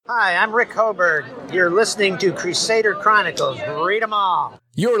Hi, I'm Rick Hoberg. You're listening to Crusader Chronicles. Read 'em all.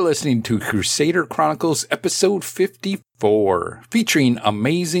 You're listening to Crusader Chronicles episode 54, featuring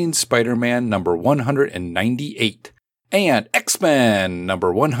Amazing Spider-Man number 198 and X-Men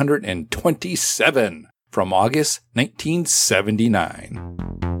number 127 from August 1979.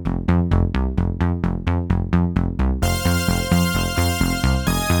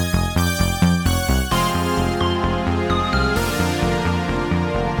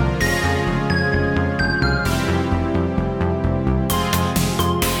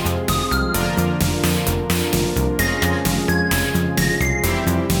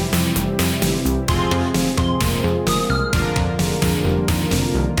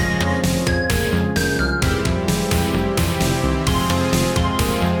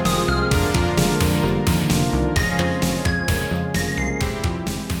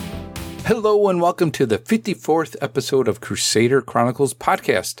 Hello and welcome to the 54th episode of Crusader Chronicles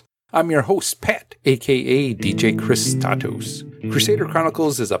podcast. I'm your host, Pat, aka DJ Chris Tatos. Crusader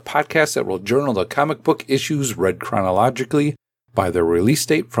Chronicles is a podcast that will journal the comic book issues read chronologically by their release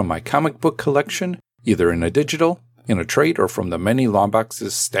date from my comic book collection, either in a digital, in a trade, or from the many long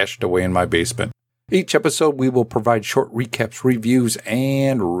boxes stashed away in my basement. Each episode we will provide short recaps, reviews,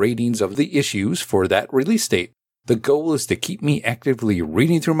 and ratings of the issues for that release date. The goal is to keep me actively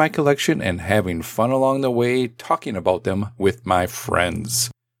reading through my collection and having fun along the way, talking about them with my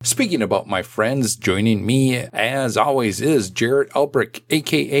friends. Speaking about my friends, joining me as always is Jarrett Albrick,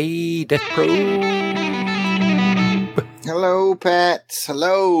 aka Death Probe. Hello, Pat.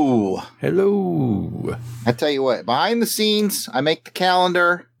 Hello. Hello. I tell you what, behind the scenes, I make the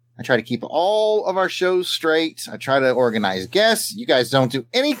calendar. I try to keep all of our shows straight. I try to organize guests. You guys don't do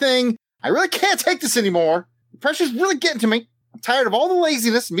anything. I really can't take this anymore. The pressure's really getting to me. I'm tired of all the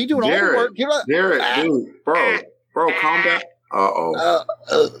laziness, me doing all the work. Jared, dude, bro, calm down.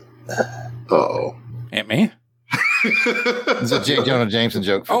 Uh-oh. Aunt May? It's a J. Jonah Jameson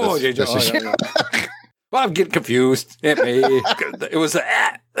joke. For J. Jonah. Well, I'm getting confused. Aunt May. It was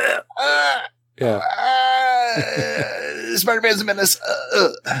yeah. Spider-Man's a menace.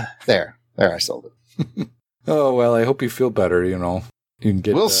 There, I sold it. Oh, well, I hope you feel better, You can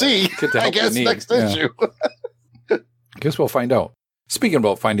get. We'll see. Get the help I guess you need. next issue. Guess we'll find out. Speaking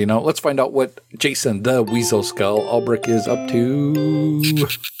about finding out, let's find out what Jason the Weasel Skull Albrick is up to.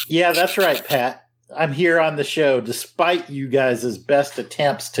 Yeah, that's right, Pat. I'm here on the show despite you guys' best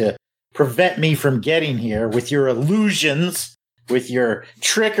attempts to prevent me from getting here with your illusions, with your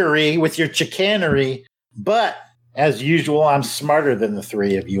trickery, with your chicanery. But as usual, I'm smarter than the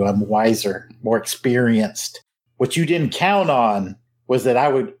three of you. I'm wiser, more experienced. What you didn't count on was that I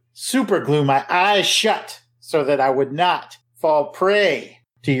would super glue my eyes shut so that I would not fall prey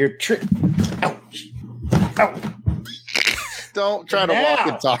to your trick. Ouch. Ow. Don't try to walk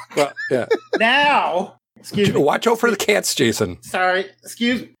and talk. Well, yeah. Now, excuse me. Watch out for the cats, Jason. Sorry,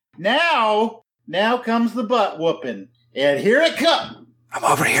 excuse me. Now comes the butt whooping. And here it comes. I'm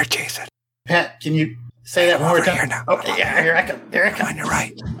over here, Jason. Pat, can you say that one more time? Here now. Okay, yeah, here I come. There I come. On your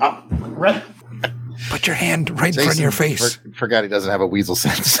right. Oh, right. Put your hand right in front of your face. Forgot he doesn't have a weasel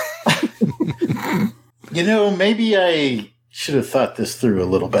sense. Maybe I should have thought this through a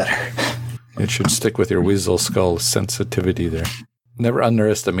little better. It should stick with your weasel skull sensitivity there. Never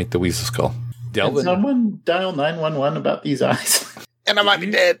underestimate the weasel skull. Delvin, Can someone dial 911 about these eyes? And I might be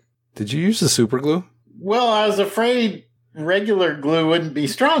dead. did you use the super glue? Well, I was afraid regular glue wouldn't be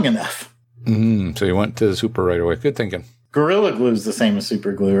strong enough. So you went to the super right away. Good thinking. Gorilla glue is the same as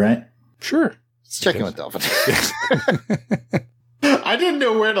super glue, right? Sure. Let's check in with Delvin. I didn't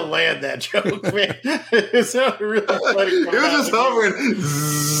know where to land that joke, man. It sounded really funny. It was just hovering.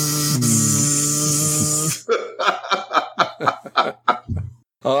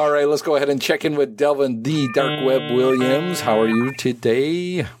 All right, let's go ahead and check in with Delvin the Dark Web Williams. How are you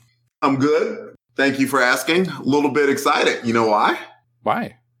today? I'm good. Thank you for asking. A little bit excited. You know why?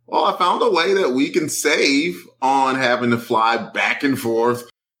 Why? Well, I found a way that we can save on having to fly back and forth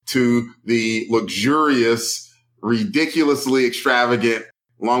to the luxurious, ridiculously extravagant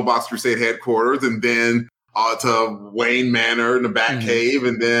Longbox Crusade headquarters, and then to Wayne Manor in the Batcave,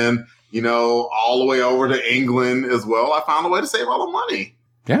 and then, all the way over to England as well. I found a way to save all the money.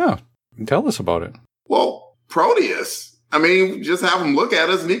 Yeah. Tell us about it. Well, Proteus. Just have him look at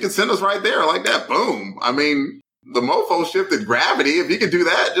us and he can send us right there like that. Boom. The mofo shifted gravity. If he could do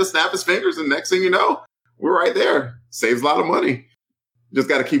that, just snap his fingers and next thing you know, we're right there. Saves a lot of money. Just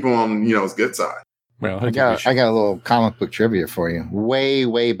got to keep him on, his good side. Well, I got a little comic book trivia for you. Way,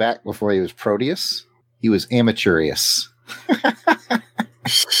 way back before he was Proteus, he was Amateurius.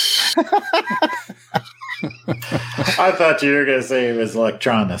 I thought you were going to say it was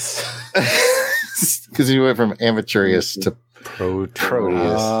Electronus. Because you went from amateurius to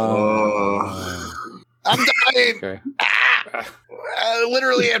Proteus. I'm dying. Okay.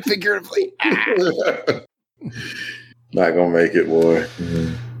 Literally and figuratively. Not gonna make it, boy.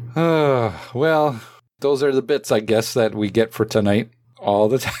 Well, those are the bits, I guess, that we get for tonight all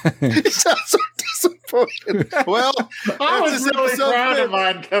the time. You sound so disappointed. Well, I was this really episode proud been. of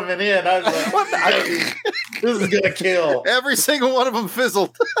mine coming in. I was like, what the this is going to kill. Every single one of them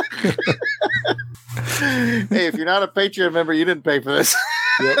fizzled. Hey, if you're not a Patreon member, you didn't pay for this.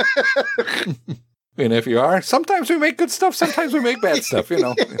 Yep. And if you are, sometimes we make good stuff, sometimes we make bad stuff, you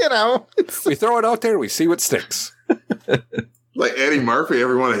know. You know, We throw it out there, we see what sticks. Like Eddie Murphy,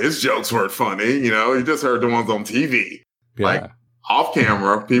 every one of his jokes weren't funny. You know, you just heard the ones on TV. Yeah. Like, off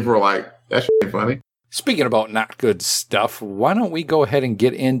camera, people are like, that shit ain't funny. Speaking about not good stuff, why don't we go ahead and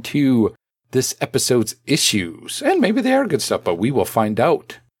get into this episode's issues? And maybe they are good stuff, but we will find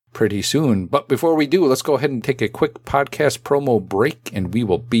out pretty soon. But before we do, let's go ahead and take a quick podcast promo break, and we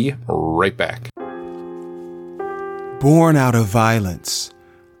will be right back. Born out of violence,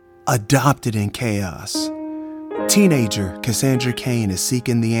 adopted in chaos, teenager Cassandra Cain is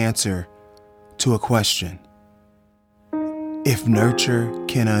seeking the answer to a question. If nurture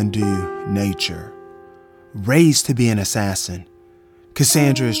can undo nature. Raised to be an assassin,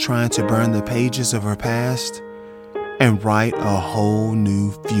 Cassandra is trying to burn the pages of her past and write a whole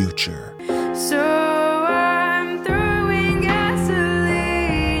new future. So I'm throwing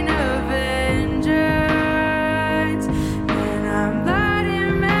gasoline of vengeance, and I'm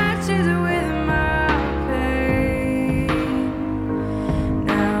lighting matches with my pain.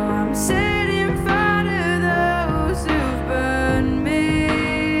 Now I'm setting fire to those who've burned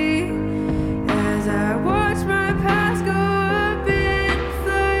me, as I watch my past go up in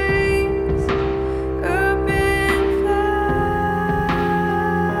flames, up in flames.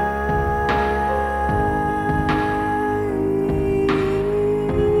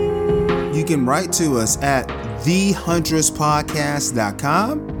 You can write to us at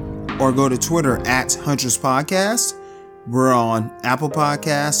thehunterspodcast.com or go to Twitter at HuntersPodcast. We're on Apple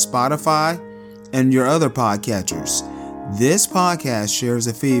Podcasts, Spotify, and your other podcatchers. This podcast shares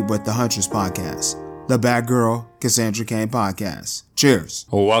a feed with the Hunters Podcast, the Batgirl Cassandra Cain podcast. Cheers.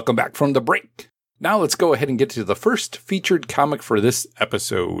 Welcome back from the break. Now let's go ahead and get to the first featured comic for this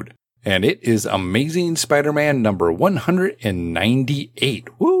episode. And it is Amazing Spider-Man number 198.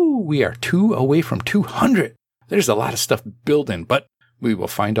 Woo, we are 2 away from 200. There's a lot of stuff building, but we will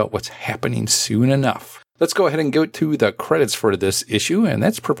find out what's happening soon enough. Let's go ahead and go to the credits for this issue, and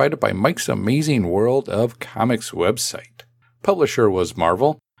that's provided by Mike's Amazing World of Comics website. Publisher was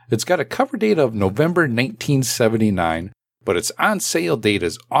Marvel. It's got a cover date of November 1979, but its on-sale date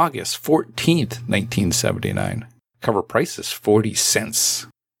is August 14th, 1979. Cover price is 40 cents.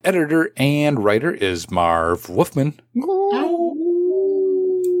 Editor and writer is Marv Wolfman.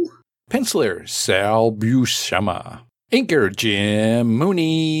 Penciler, Sal Buscema. Inker, Jim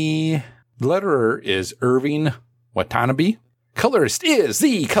Mooney. Letterer is Irving Watanabe. Colorist is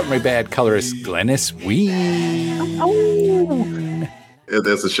the Color Me Bad colorist Glennis Ween.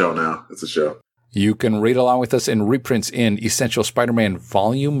 It's a show now. It's a show. You can read along with us in reprints in Essential Spider-Man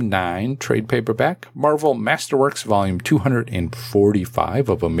Volume 9, trade paperback, Marvel Masterworks Volume 245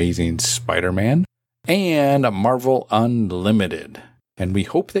 of Amazing Spider-Man, and Marvel Unlimited. And we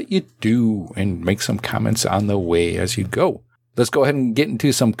hope that you do, and make some comments on the way as you go. Let's go ahead and get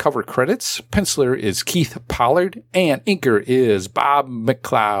into some cover credits. Penciler is Keith Pollard, and inker is Bob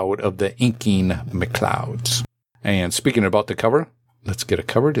McLeod of the Inking McLeods. And speaking about the cover, let's get a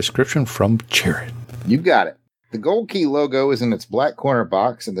cover description from Jared. You got it. The Gold Key logo is in its black corner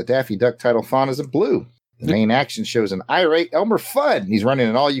box, and the Daffy Duck title font is in blue. The main action shows an irate Elmer Fudd. He's running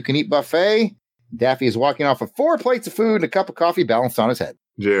an all-you-can-eat buffet. Daffy is walking off with 4 plates of food and a cup of coffee balanced on his head.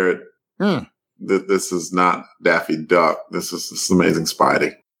 Jared, this is not Daffy Duck. This is Amazing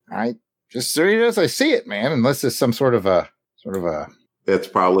Spidey. I just so as I see it, man. Unless it's some sort of a It's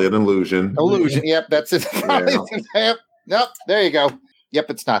probably an illusion. illusion. Yep, that's it. Yep. Nope. There you go. Yep,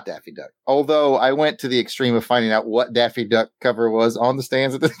 it's not Daffy Duck. Although I went to the extreme of finding out what Daffy Duck cover was on the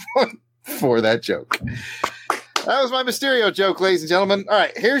stands at this point for that joke. That was my Mysterio joke, ladies and gentlemen. All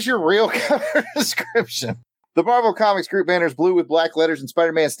right, here's your real cover description. The Marvel Comics group banner is blue with black letters, and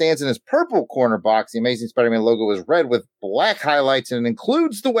Spider-Man stands in his purple corner box. The Amazing Spider-Man logo is red with black highlights, and it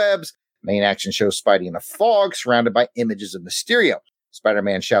includes the webs. Main action shows Spidey in a fog surrounded by images of Mysterio.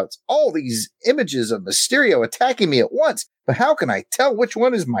 Spider-Man shouts, "All these images of Mysterio attacking me at once, but how can I tell which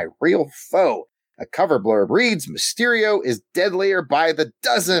one is my real foe?" A cover blurb reads, "Mysterio is deadlier by the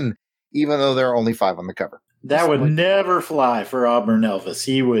dozen," even though there are only 5 on the cover. That would never fly for Auburn Elvis.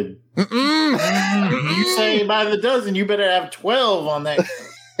 He would. You say by the dozen, you better have 12 on that.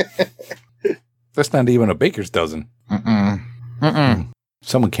 That's not even a baker's dozen.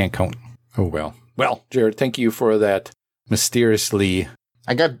 Someone can't count. Oh, well. Well, Jared, thank you for that mysteriously.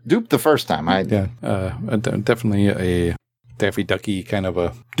 I got duped the first time. Definitely a Daffy Ducky kind of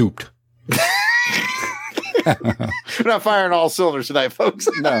a duped. We're not firing all cylinders tonight, folks.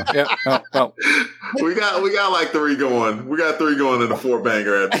 No. Yeah. No. We got like 3 going. We got 3 going in a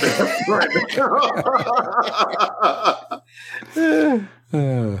 4-banger at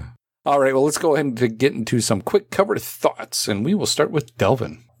All right. Well, let's go ahead and get into some quick cover thoughts, and we will start with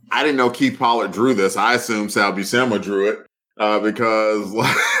Delvin. I didn't know Keith Pollard drew this. I assume Sal Buscema drew it because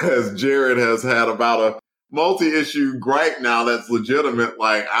as Jared has had about a multi-issue gripe now that's legitimate.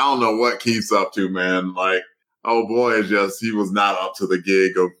 Like, I don't know what Keith's up to, man. Like, oh boy, he was not up to the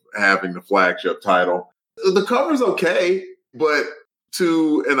gig of having the flagship title. The cover's okay, but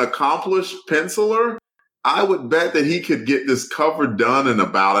to an accomplished penciler, I would bet that he could get this cover done in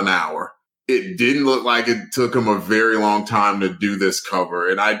about an hour. It didn't look like it took him a very long time to do this cover.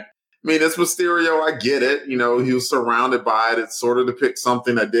 And I mean, it's Mysterio. I get it. You know, he was surrounded by it. It sort of depicts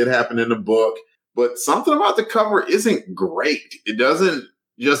something that did happen in the book, but something about the cover isn't great. It doesn't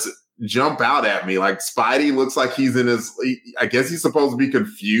just jump out at me. Like, Spidey looks like he's in I guess he's supposed to be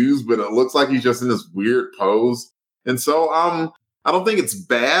confused, but it looks like he's just in this weird pose. And so, I don't think it's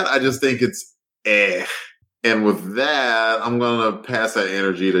bad. I just think it's And with that, I'm going to pass that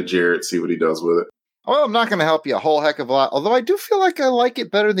energy to Jared, see what he does with it. Well, I'm not going to help you a whole heck of a lot, although I do feel like I like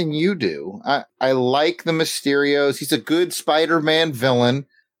it better than you do. I like the Mysterios. He's a good Spider-Man villain.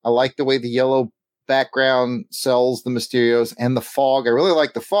 I like the way the yellow background sells the Mysterios and the fog. I really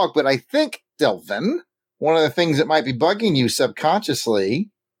like the fog, but I think, Delvin, one of the things that might be bugging you subconsciously,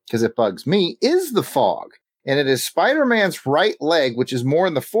 because it bugs me, is the fog. And it is Spider-Man's right leg, which is more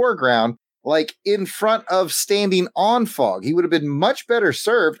in the foreground, like in front of standing on fog. He would have been much better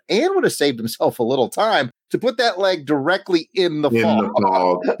served and would have saved himself a little time to put that leg directly in the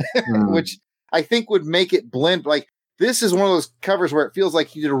fog. Which I think would make it blend. Like, this is one of those covers where it feels like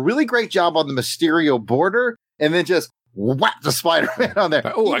he did a really great job on the Mysterio border and then just whap the Spider-Man on there.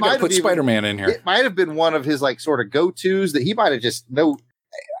 Oh, I got to put Spider-Man in here. It might have been one of his like sort of go-tos that he might have just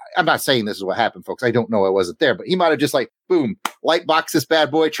I'm not saying this is what happened, folks. I don't know. I wasn't there, but he might have just like, boom, light box this bad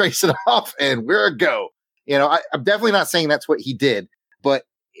boy, trace it off, and we're a go. You know, I'm definitely not saying that's what he did, but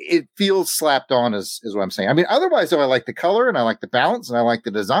it feels slapped on is what I'm saying. I mean, otherwise, though, I like the color and I like the balance and I like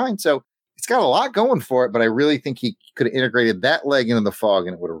the design. So it's got a lot going for it, but I really think he could have integrated that leg into the fog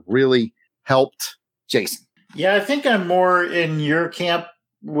and it would have really helped Jason. Yeah, I think I'm more in your camp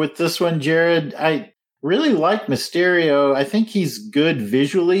with this one, Jared. I really like Mysterio. I think he's good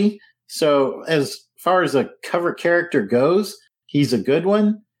visually. So as far as a cover character goes, he's a good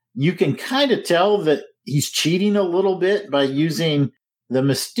one. You can kind of tell that he's cheating a little bit by using the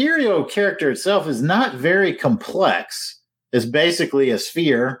Mysterio character itself is not very complex. It's basically a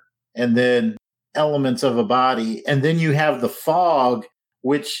sphere and then elements of a body. And then you have the fog,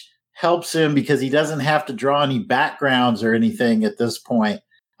 which helps him because he doesn't have to draw any backgrounds or anything at this point.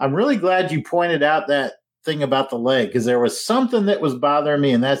 I'm really glad you pointed out that thing about the leg because there was something that was bothering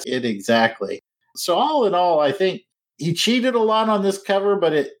me, and that's it exactly. So all in all, I think he cheated a lot on this cover,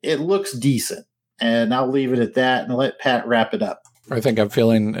 but it looks decent. And I'll leave it at that and let Pat wrap it up. I think I'm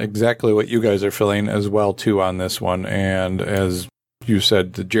feeling exactly what you guys are feeling as well, too, on this one. And as you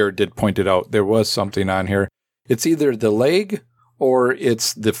said, Jared did point it out, there was something on here. It's either the leg or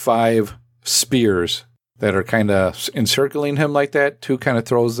it's the 5 spears that are kind of encircling him like that, too, kind of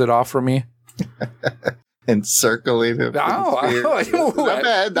throws it off for me. Encircling him. Not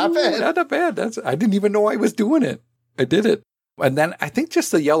bad. Not bad. I didn't even know I was doing it. I did it. And then I think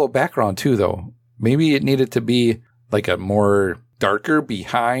just the yellow background, too, though. Maybe it needed to be like a more darker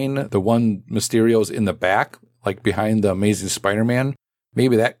behind the one Mysterio's in the back, like behind the Amazing Spider-Man.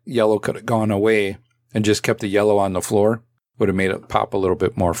 Maybe that yellow could have gone away and just kept the yellow on the floor. Would have made it pop a little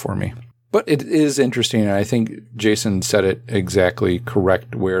bit more for me. But it is interesting, and I think Jason said it exactly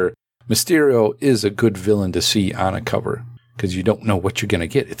correct, where Mysterio is a good villain to see on a cover because you don't know what you're going to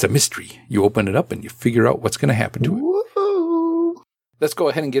get. It's a mystery. You open it up and you figure out what's going to happen to it. Woo-hoo. Let's go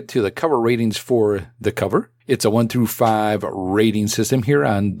ahead and get to the cover ratings for the cover. It's a 1 through 5 rating system here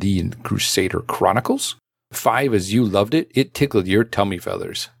on the Crusader Chronicles. 5 is you loved it. It tickled your tummy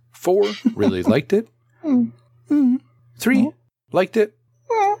feathers. 4, really liked it. 3, liked it.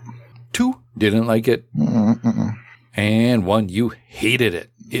 2, didn't like it. And 1, you hated it.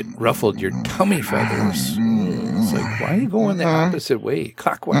 It ruffled your tummy feathers. It's like, why are you going the opposite way?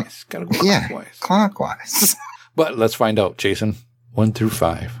 Clockwise. Gotta go Yeah, clockwise. clockwise. But let's find out, Jason. 1 through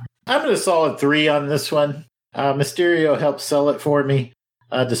 5. I'm going to solid 3 on this one. Mysterio helped sell it for me,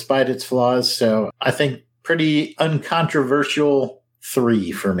 despite its flaws. So I think pretty uncontroversial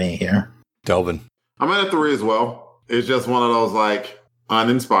 3 for me here. Delvin. I'm at a 3 as well. It's just one of those like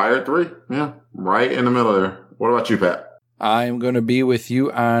uninspired 3. Yeah, right in the middle there. What about you, Pat? I'm going to be with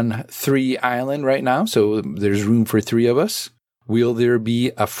you on 3 Island right now, so there's room for 3 of us. Will there be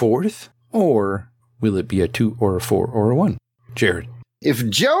a 4th, or will it be a 2 or a 4 or a 1? Jared. If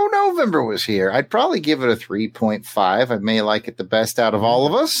Joe November was here, I'd probably give it a 3.5. I may like it the best out of all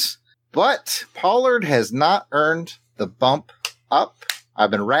of us, but Pollard has not earned the bump up.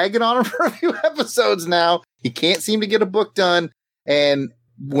 I've been ragging on him for a few episodes now. He can't seem to get a book done. And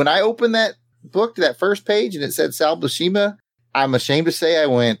when I opened that book to that first page and it said Sal Buscema, I'm ashamed to say I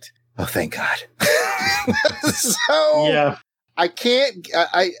went, oh, thank God. So Yeah. I can't,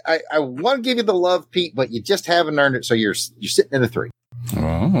 I want to give you the love, Pete, but you just haven't earned it. So you're sitting at a 3.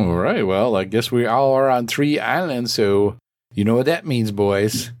 All right. Well, I guess we all are on 3 Islands, so you know what that means,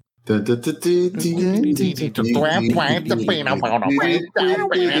 boys.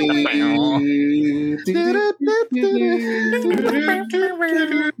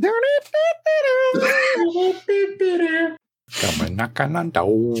 Coming knocking on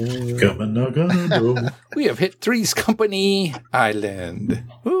door. We have hit Three's Company Island.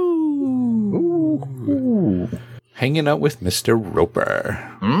 Ooh. Hanging out with Mr.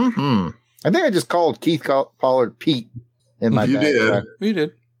 Roper. Mm-hmm. I think I just called Keith Pollard Pete in my You back. did. We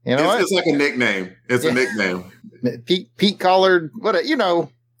did. You know It's like a nickname. It's a nickname. what? Pete Collard. What? You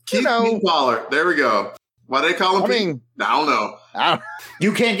know. Keith Pollard. There we go. Why they call him I Pete? mean, I don't know.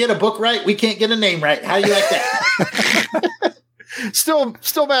 You can't get a book right. We can't get a name right. How do you like that? still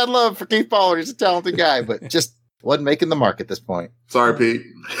mad love for Keith Pollard. He's a talented guy, but just wasn't making the mark at this point. Sorry, Pete.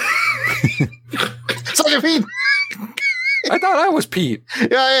 Sorry, Pete. I thought I was Pete.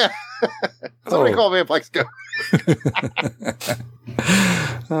 Yeah. Somebody call me up. Let's go.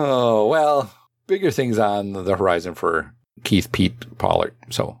 Oh, well, bigger things on the horizon for Keith Pete Pollard.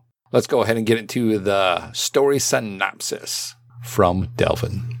 So let's go ahead and get into the story synopsis from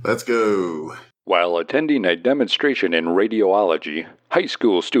Delvin. Let's go. While attending a demonstration in radiology, high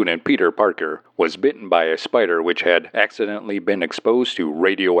school student Peter Parker was bitten by a spider which had accidentally been exposed to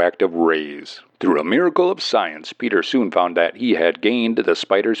radioactive rays. Through a miracle of science, Peter soon found that he had gained the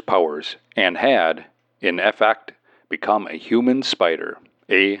spider's powers and had, in effect, become a human spider,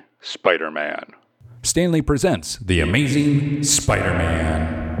 a Spider-Man. Stanley presents The Amazing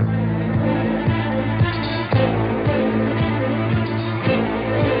Spider-Man.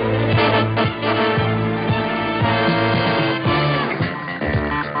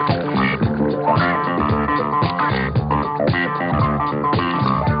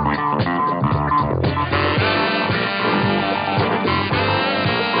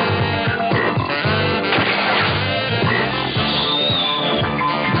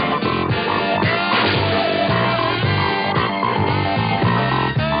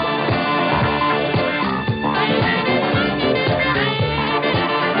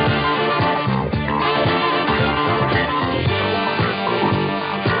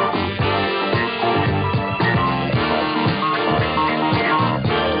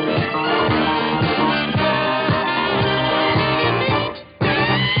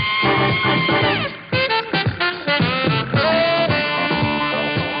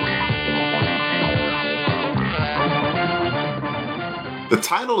 The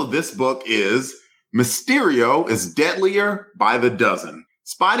title of this book is Mysterio is Deadlier by the Dozen.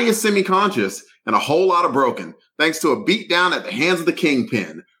 Spidey is semi-conscious and a whole lot of broken, thanks to a beatdown at the hands of the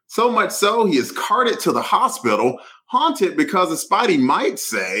Kingpin. So much so, he is carted to the hospital, haunted because, as Spidey might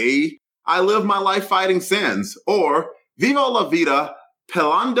say, I live my life fighting sins, or Viva la vida,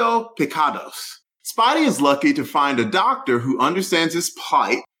 pelando pecados. Spidey is lucky to find a doctor who understands his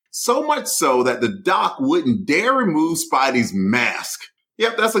plight, so much so that the doc wouldn't dare remove Spidey's mask.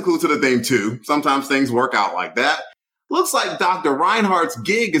 Yep, that's a clue to the theme too. Sometimes things work out like that. Looks like Dr. Reinhardt's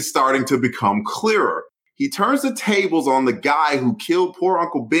gig is starting to become clearer. He turns the tables on the guy who killed poor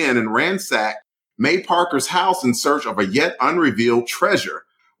Uncle Ben and ransacked May Parker's house in search of a yet unrevealed treasure.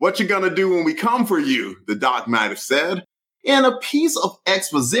 What you gonna do when we come for you? The doc might have said. In a piece of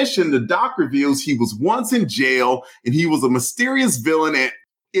exposition, the doc reveals he was once in jail and he was a mysterious villain, and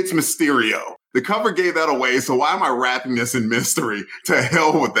it's Mysterio. The cover gave that away, so why am I wrapping this in mystery? To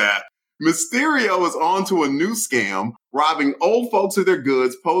hell with that. Mysterio is on to a new scam, robbing old folks of their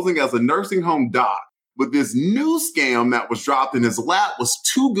goods, posing as a nursing home doc. But this new scam that was dropped in his lap was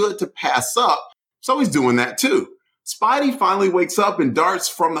too good to pass up, so he's doing that too. Spidey finally wakes up and darts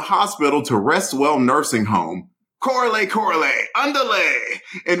from the hospital to Restwell Nursing Home. Corley, underlay,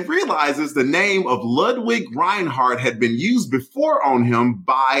 and realizes the name of Ludwig Reinhardt had been used before on him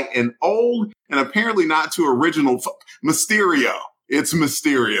by an old and apparently not too original Mysterio. It's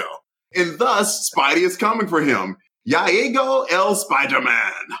Mysterio. And thus, Spidey is coming for him. Yaego el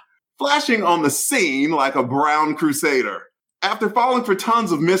Spider-Man, flashing on the scene like a brown crusader. After falling for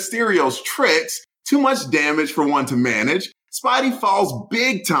tons of Mysterio's tricks, too much damage for one to manage, Spidey falls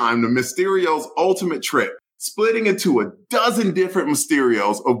big time to Mysterio's ultimate trick, splitting into a dozen different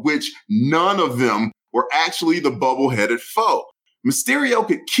Mysterios, of which none of them were actually the bubble-headed foe. Mysterio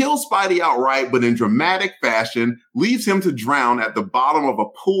could kill Spidey outright, but in dramatic fashion, leaves him to drown at the bottom of a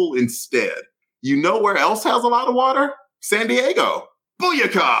pool instead. You know where else has a lot of water? San Diego.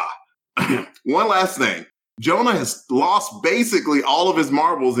 Booyakah! One last thing. Jonah has lost basically all of his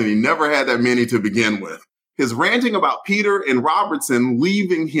marbles, and he never had that many to begin with. His ranting about Peter and Robertson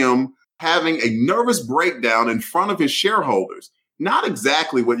leaving him having a nervous breakdown in front of his shareholders. Not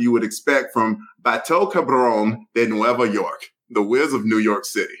exactly what you would expect from Bateau Cabron de Nueva York, the Wiz of New York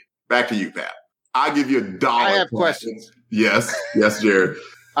City. Back to you, Pat. I'll give you $1. I have questions. Yes, Jared.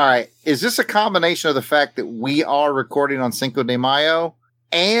 All right. Is this a combination of the fact that we are recording on Cinco de Mayo,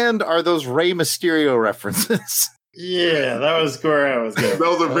 and are those Rey Mysterio references? Yeah, that was where I was going.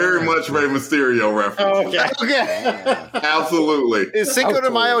 Those are very much Rey Mysterio references. Oh, Okay. Absolutely. Is Cinco de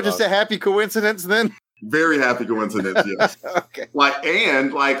Mayo just a happy coincidence then? Very happy coincidence, yes. Okay.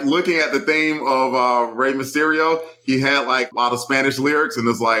 Like looking at the theme of Rey Mysterio, he had like a lot of Spanish lyrics, and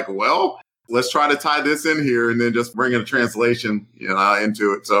it's like, well, let's try to tie this in here and then just bring in a translation,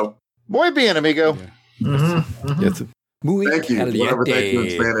 into it. So, Muy bien, amigo. Yes. Muy thank you. Whatever thank you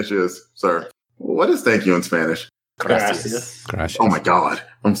in Spanish is, sir. What is thank you in Spanish? Gracias. Gracias. Oh my God,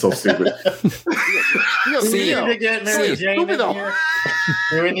 I'm so stupid. We need to get Mary Jane in here.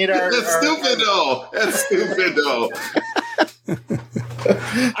 Do we need our... That's stupid though. That's stupid though.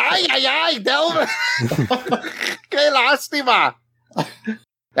 Ay, Delvin. Que lástima.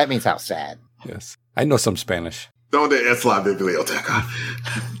 That means how sad. Yes. I know some Spanish. Donde es la biblioteca?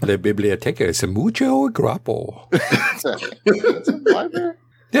 La biblioteca es mucho guapo. It's a library?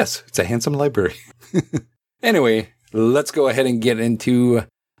 Yes, it's a handsome library. Anyway, let's go ahead and get into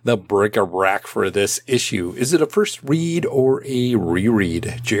the bric-a-brac for this issue. Is it a first read or a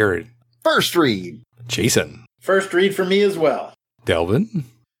reread? Jared. First read. Jason. First read for me as well. Delvin.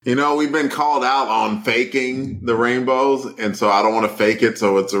 We've been called out on faking the rainbows, and so I don't want to fake it,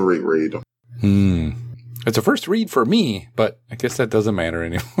 so it's a reread. It's a first read for me, but I guess that doesn't matter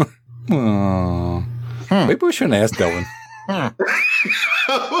anymore. Maybe we shouldn't ask Delvin.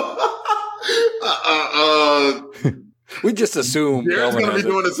 We just assume Jared's going to be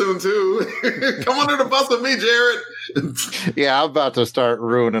doing it soon, too. Come under the bus with me, Jared. Yeah, I'm about to start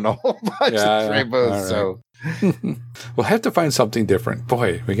ruining a whole bunch of rainbows. Right. So we'll have to find something different.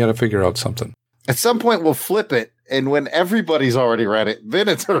 Boy, we got to figure out something. At some point, we'll flip it. And when everybody's already read it, then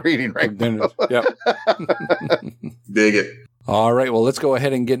it's a reading rainbow. Yep. Dig it. All right. Well, let's go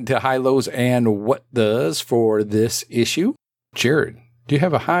ahead and get into high lows and what does for this issue. Jared, do you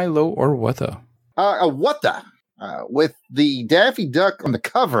have a high, low, or what the? What the? With the Daffy Duck on the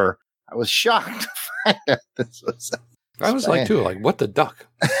cover, I was shocked to find out this was. I was like, too, like, what the duck?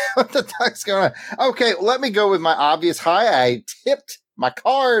 What the duck's going on? Okay, let me go with my obvious high. I tipped my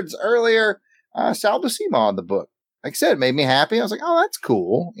cards earlier. Sal Buscema on the book. Like I said, it made me happy. I was like, oh, that's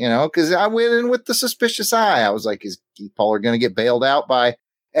cool. Because I went in with the suspicious eye. I was like, is Keith Pollard going to get bailed out by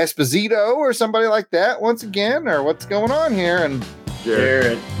Esposito or somebody like that once again? Or what's going on here? And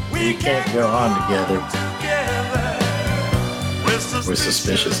Jared, we can't go on together with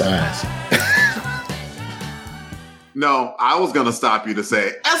suspicious eyes. No, I was going to stop you to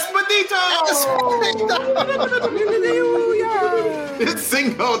say, Esposito! It's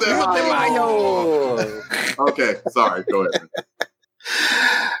Cinco de Mayo! Okay, sorry. Go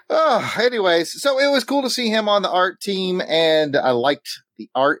ahead. Anyways, so it was cool to see him on the art team, and I liked the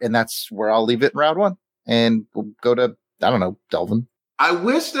art, and that's where I'll leave it in round one. And we'll go to, I don't know, Delvin. I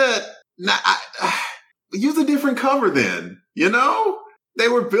wish that use a different cover then, They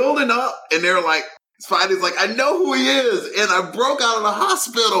were building up, and they're like, Spidey's like, I know who he is, and I broke out of the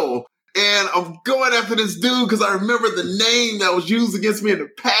hospital, and I'm going after this dude because I remember the name that was used against me in the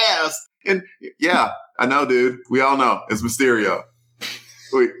past. And yeah, I know, dude. We all know. It's Mysterio.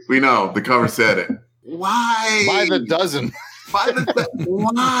 We know. The cover said it. Why? By the dozen. Why?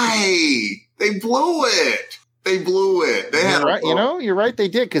 They blew it. They had right. You're right. They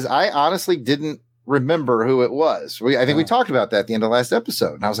did, because I honestly didn't remember who it was. I think we talked about that at the end of the last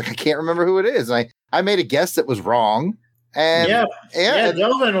episode. And I was like, I can't remember who it is. And I made a guess that was wrong. And yeah,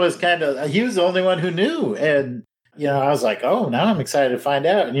 Delvin was he was the only one who knew. And, I was like, oh, now I'm excited to find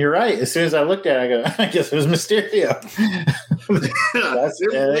out. And you're right. As soon as I looked at it, I go, I guess it was Mysterio. That's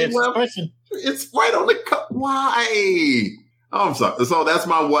the question. It's right on the cup. Why? Oh, I'm sorry. So that's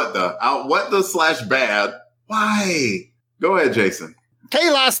my what the / bad. Why? Go ahead, Jason. Que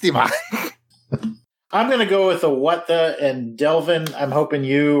lástima. I'm going to go with a what the, and Delvin, I'm hoping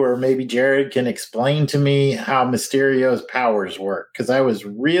you or maybe Jared can explain to me how Mysterio's powers work, because I was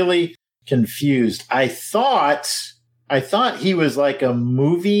really confused. I thought he was like a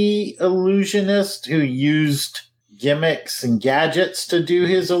movie illusionist who used gimmicks and gadgets to do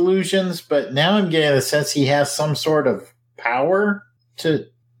his illusions, but now I'm getting the sense he has some sort of power to,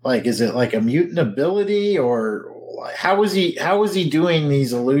 like, is it like a mutant ability, or how was he doing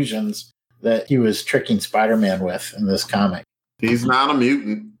these illusions that he was tricking Spider-Man with in this comic? He's not a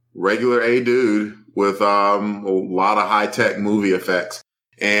mutant, regular A dude with a lot of high-tech movie effects.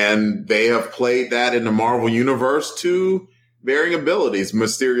 And they have played that in the Marvel Universe to varying abilities.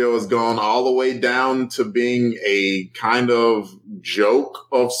 Mysterio has gone all the way down to being a kind of joke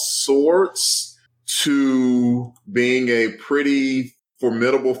of sorts to being a pretty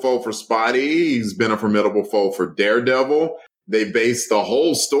formidable foe for Spidey. He's been a formidable foe for Daredevil. They based the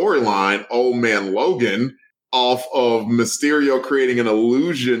whole storyline, Old Man Logan, off of Mysterio creating an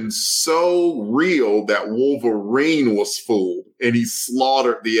illusion so real that Wolverine was fooled and he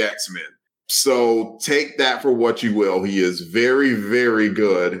slaughtered the X-Men. So take that for what you will. He is very, very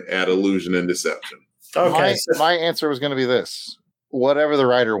good at illusion and deception. Okay. My answer was going to be this. Whatever the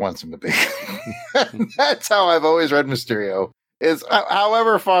writer wants him to be. That's how I've always read Mysterio, is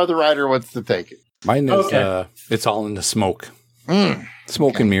however far the writer wants to take it. Mine is it's all in the smoke.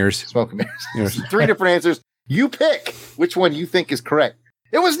 Smoke and mirrors. Smoke and mirrors. 3 different answers. You pick which one you think is correct.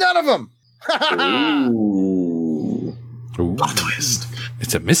 It was none of them. Ooh. Plot twist.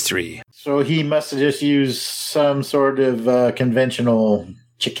 It's a mystery. So he must have just used some sort of conventional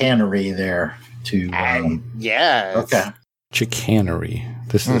chicanery there to... yeah. Okay. Chicanery.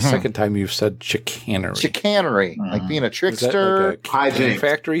 This is the second time you've said chicanery. Chicanery. Like being a trickster. Like a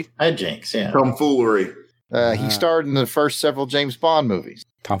factory? Hijinks, yeah. Tomfoolery. He starred in the first several James Bond movies.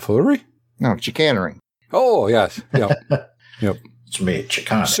 Tomfoolery? No, chicanery. Oh, yes. Yep. Yep. It's me,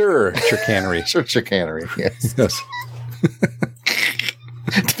 chicanery. Sir, chicanery. Sure, chicanery, yes. Yes.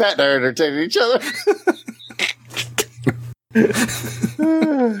 Pat and I are entertaining each other.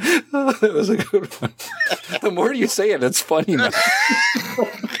 That was a good one. The more you say it, it's funny now.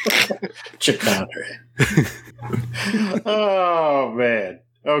 Chicanery. Oh, man.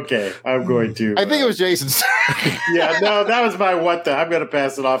 Okay, I'm going to... I think it was Jason's. Yeah, no, that was my what the... I'm going to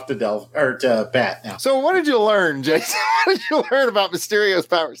pass it off to to Pat now. So what did you learn, Jason? What did you learn about Mysterio's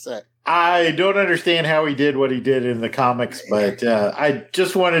power set? I don't understand how he did what he did in the comics, but I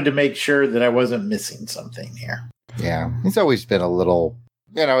just wanted to make sure that I wasn't missing something here. Yeah, he's always been a little...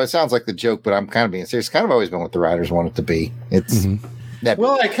 it sounds like the joke, but I'm kind of being serious. Kind of always been what the writers want it to be. It's...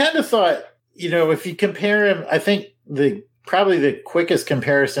 Well, I kind of thought, if you compare him, I think probably the quickest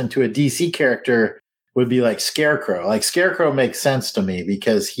comparison to a DC character would be like Scarecrow. Like Scarecrow makes sense to me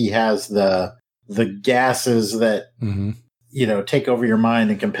because he has the gases that, take over your mind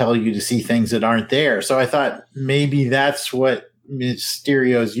and compel you to see things that aren't there. So I thought maybe that's what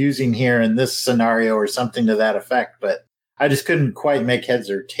Mysterio's using here in this scenario or something to that effect. But I just couldn't quite make heads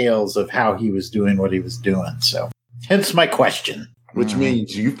or tails of how he was doing what he was doing. So hence my question. Which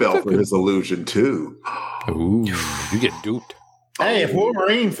means you fell for his illusion, too. Ooh, you get duped. Hey, if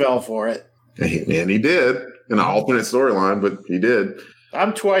Wolverine fell for it. And he did. In an alternate storyline, but he did.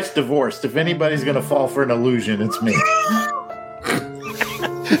 I'm twice divorced. If anybody's going to fall for an illusion, it's me.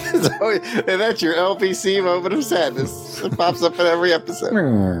 And that's your LPC moment of sadness. It pops up in every episode.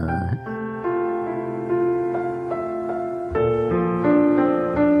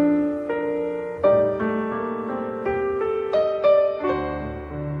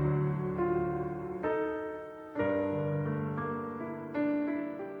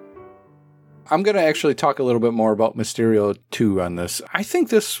 I'm going to actually talk a little bit more about Mysterio, too, on this. I think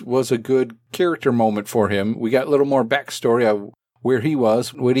this was a good character moment for him. We got a little more backstory of where he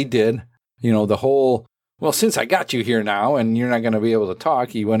was, what he did. The whole, well, since I got you here now and you're not going to be able to talk,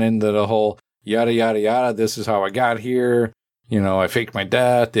 he went into the whole yada, yada, yada. This is how I got here. I faked my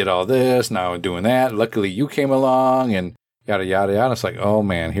death, did all this. Now I'm doing that. Luckily, you came along and yada, yada, yada. It's like, oh,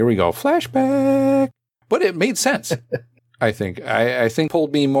 man, here we go. Flashback. But it made sense. I think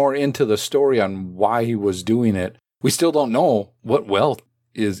pulled me more into the story on why he was doing it. We still don't know what wealth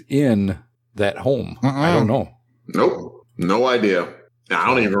is in that home. I don't know. Nope. No idea. I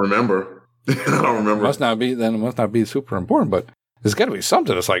don't even remember. I don't remember. It must not be super important, but there's got to be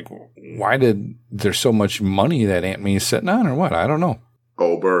something. It's like, why did there's so much money that Aunt May's sitting on or what? I don't know.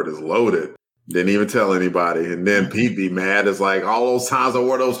 Old Bird is loaded. Didn't even tell anybody. And then Pete be mad. It's like all those times I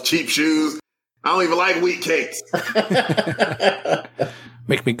wore those cheap shoes. I don't even like wheat cakes.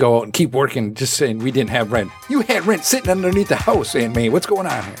 Make me go out and keep working just saying we didn't have rent. You had rent sitting underneath the house, Aunt May. What's going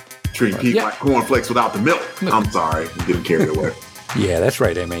on here? Treat Pete like cornflakes without the milk. I'm sorry. I'm getting carried away. Yeah, that's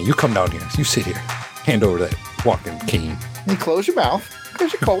right, Aunt May. You come down here. You sit here. Hand over that walking cane. And close your mouth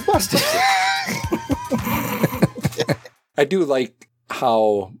because you're cold busted. I do like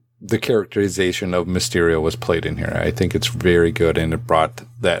how the characterization of Mysterio was played in here. I think it's very good, and it brought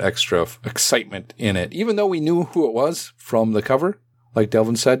that extra excitement in it. Even though we knew who it was from the cover, like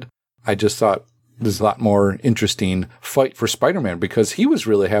Delvin said, I just thought there's a lot more interesting fight for Spider-Man because he was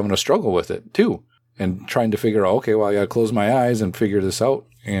really having a struggle with it too, and trying to figure out, okay, well, I got to close my eyes and figure this out,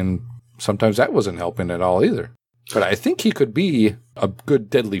 and sometimes that wasn't helping at all either. But I think he could be a good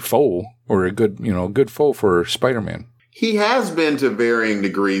deadly foe, or a good foe for Spider-Man. He has been to varying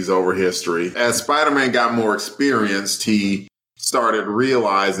degrees over history. As Spider-Man got more experienced, he started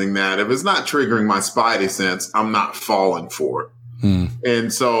realizing that if it's not triggering my Spidey sense, I'm not falling for it.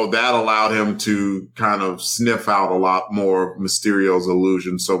 And so that allowed him to kind of sniff out a lot more of Mysterio's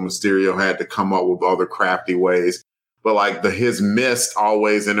illusion. So Mysterio had to come up with other crafty ways. But like his mist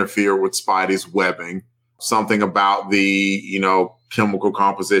always interfered with Spidey's webbing. Something about the, chemical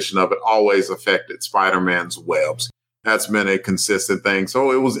composition of it always affected Spider-Man's webs. That's been a consistent thing.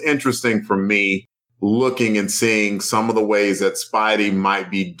 So it was interesting for me looking and seeing some of the ways that Spidey might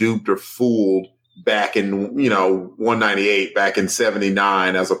be duped or fooled back in, 198, back in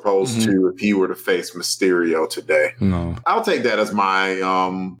 79, as opposed to if he were to face Mysterio today. No. I'll take that as my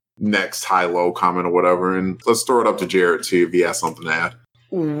next high-low comment or whatever. And let's throw it up to Jared, too, if he has something to add.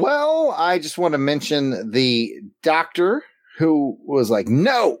 Well, I just want to mention the doctor who was like,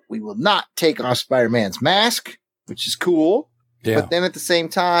 no, we will not take off Spider-Man's mask, which is cool. Yeah. But then at the same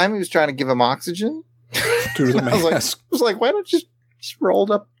time, he was trying to give him oxygen. Through the I mask. was like, why don't you just roll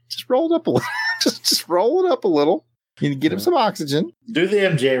it up a little? just roll it up a little. You get him some oxygen. Do the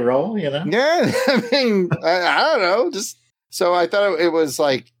MJ roll, Yeah, I mean, I don't know. Just so I thought it was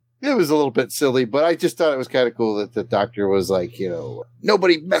like, it was a little bit silly, but I just thought it was kind of cool that the doctor was like,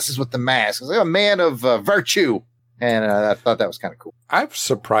 nobody messes with the mask. It's like a man of virtue. And I thought that was kind of cool. I'm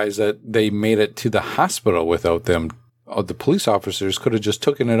surprised that they made it to the hospital without them. The police officers could have just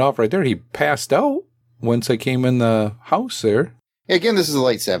taken it off right there. He passed out once they came in the house there. Again, this is the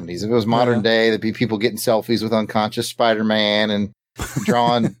late 70s. If it was modern day, there'd be people getting selfies with unconscious Spider-Man and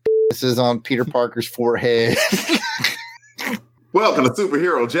drawing pisses on Peter Parker's forehead. Welcome to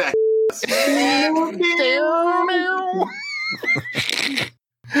Superhero Jack.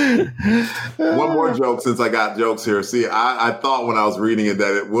 One more joke since I got jokes here. See, I thought when I was reading it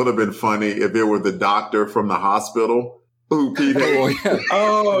that it would have been funny if it were the doctor from the hospital who Pete hated.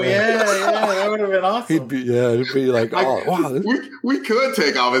 Oh, yeah, that would have been awesome. It'd be like, oh, wow. We could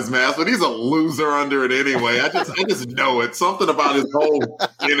take off his mask, but he's a loser under it anyway. I just know it. Something about his whole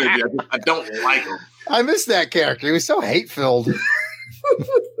energy. I don't like him. I miss that character. He was so hate-filled.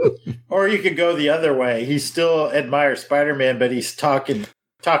 Or you could go the other way. He still admires Spider-Man, but he's talking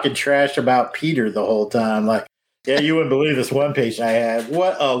trash about Peter the whole time. Like, yeah, you wouldn't believe this one patient I had.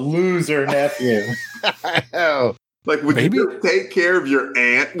 What a loser nephew. I know. Like, would you take care of your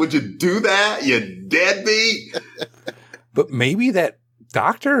aunt? Would you do that, you deadbeat? But maybe that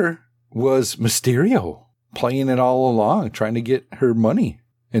doctor was Mysterio playing it all along, trying to get her money.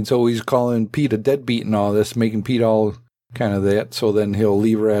 And so he's calling Pete a deadbeat and all this, making Pete all kind of that. So then he'll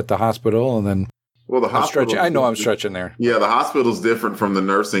leave her at the hospital and then... Well, the hospital... I know I'm stretching there. Yeah, the hospital's different from the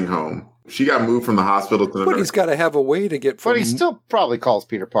nursing home. She got moved from the hospital to the But he's got to have a way to get from... But he still probably calls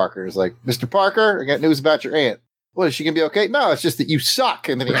Peter Parker. He's like, Mr. Parker, I got news about your aunt. What, is she going to be okay? No, it's just that you suck.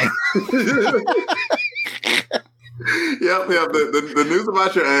 And then he... Yep. The news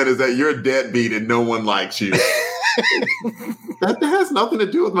about your aunt is that you're a deadbeat and no one likes you. That has nothing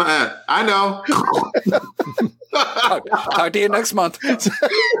to do with my aunt. I know. Talk to you next month.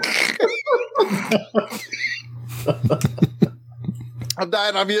 I'm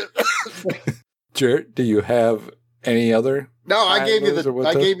dying on you. Jared, do you have any other? No, I gave you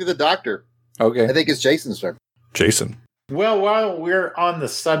the doctor. Okay. I think it's Jason's turn. Jason. Well, while we're on the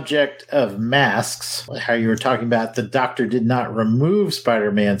subject of masks, how you were talking about the doctor did not remove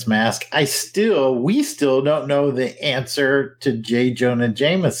Spider-Man's mask, we still don't know the answer to J. Jonah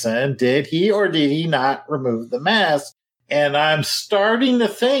Jameson. Did he or did he not remove the mask? And I'm starting to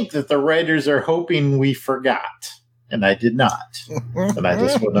think that the writers are hoping we forgot. And I did not. And I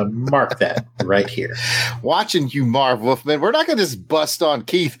just want to mark that right here. Watching you, Marv Wolfman. We're not going to just bust on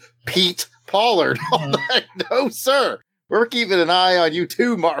Pete Pollard. No, sir. We're keeping an eye on you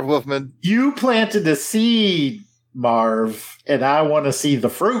too, Marv Wolfman. You planted the seed, Marv, and I want to see the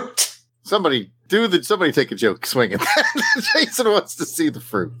fruit. Somebody take a joke swinging. Jason wants to see the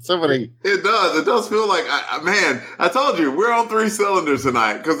fruit. Somebody. It does. It does feel like, man, I told you, we're on 3 cylinders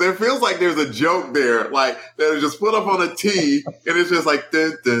tonight because it feels like there's a joke there, like that is just put up on a T and it's just like,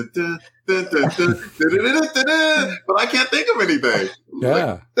 dun, dun, dun, dun, dun, dun, dun, dun, dun, dun, but I can't think of anything.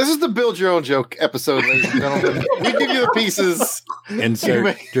 Yeah. This is the build your own joke episode, ladies and gentlemen. We give you the pieces.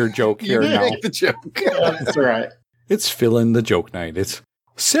 Insert your joke here You now. make the joke. That's right. It's fill in the joke night. It's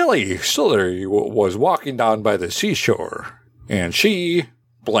Silly was walking down by the seashore, and she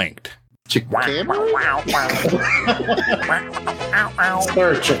blanked. Sir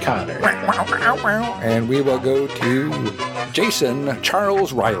Chicano. And we will go to Jason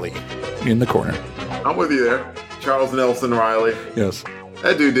Charles Riley in the corner. I'm with you there. Charles Nelson Riley. Yes.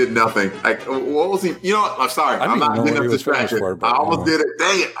 That dude did nothing. Like, what was he? You know what? I'm sorry. I I'm didn't not know getting what he up was famous distracted. for, but, I almost did it.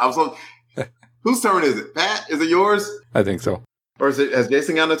 Dang it. I was on. Whose turn is it? Pat? Is it yours? I think so. Or has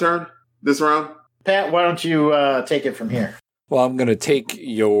Jason gotten a turn this round? Pat, why don't you take it from here? Well, I'm going to take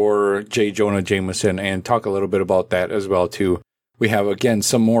your J. Jonah Jameson and talk a little bit about that as well, too. We have, again,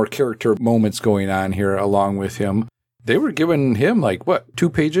 some more character moments going on here along with him. They were giving him, 2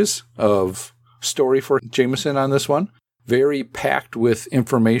 pages of story for Jameson on this one? Very packed with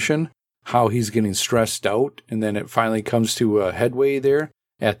information, how he's getting stressed out, and then it finally comes to a headway there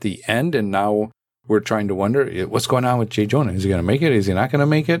at the end, and now we're trying to wonder, what's going on with J. Jonah? Is he going to make it? Is he not going to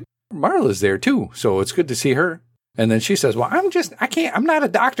make it? Marla's there, too, so it's good to see her. And then she says, well, I'm not a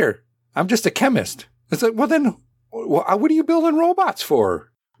doctor. I'm just a chemist. It's like, well, then, what are you building robots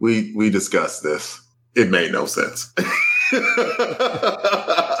for? We discussed this. It made no sense.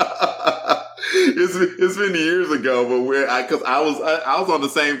 It's been years ago, but because I was on the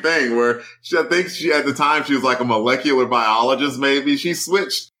same thing where I think she at the time she was like a molecular biologist. Maybe she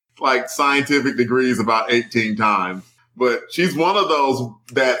switched scientific degrees about 18 times. But she's one of those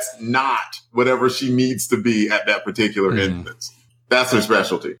that's not whatever she needs to be at that particular instance. That's her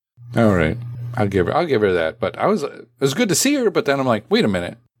specialty. All right. I'll give her that. But it was good to see her, but then I'm like, wait a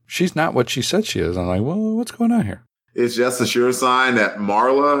minute. She's not what she said she is. I'm like, well, what's going on here? It's just a sure sign that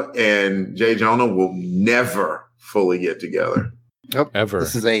Marla and J. Jonah will never fully get together. Nope. Ever.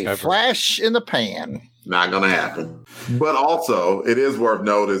 This is a flash in the pan. Not going to happen. But also, it is worth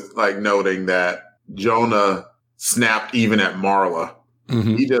noting that Jonah snapped even at Marla.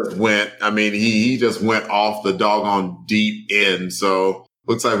 Mm-hmm. He just went, he just went off the doggone deep end. So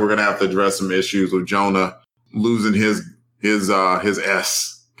looks like we're going to have to address some issues with Jonah losing his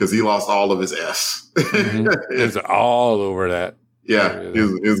S because he lost all of his S. Mm-hmm. It's all over that. Yeah,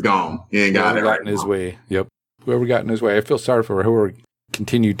 it's gone. He ain't got it right in his way. Yep. Whoever got in his way. I feel sorry for whoever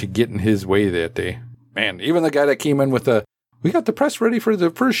continued to get in his way that day. Man, even the guy that came in with we got the press ready for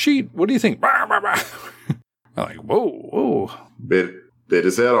the first sheet. What do you think? I'm like, whoa. Bit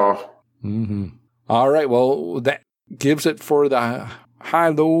his head off. Mm-hmm. All right. Well, that gives it for the high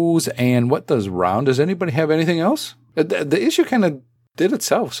lows. And what does round? Does anybody have anything else? The issue kind of did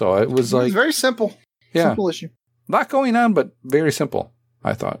itself. So it was very simple. Yeah. Simple issue. A lot going on, but very simple,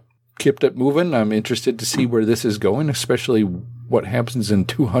 I thought. Kept it moving. I'm interested to see where this is going, especially what happens in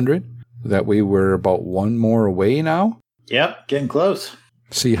 200. That way we're about one more away now. Yep, getting close.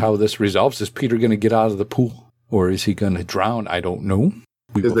 See how this resolves. Is Peter going to get out of the pool? Or is he going to drown? I don't know.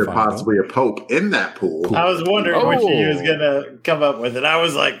 Is there possibly a Pope in that pool? I was wondering what he was going to come up with, and I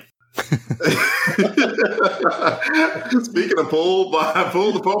was like... Speaking of pool,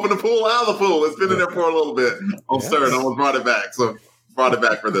 the Pope in the pool, out of the pool. It's been in there for a little bit. I'm stirring. I almost brought it back. So brought it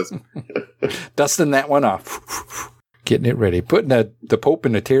back for this one. Dusting that one off. Getting it ready. Putting the Pope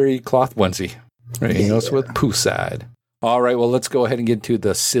in a terry cloth onesie. Anything else with poolside. All right, well, let's go ahead and get to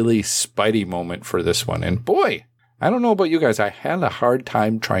the silly Spidey moment for this one. And boy, I don't know about you guys. I had a hard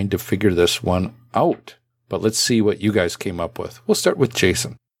time trying to figure this one out. But let's see what you guys came up with. We'll start with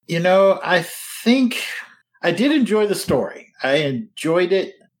Jason. I think I did enjoy the story. I enjoyed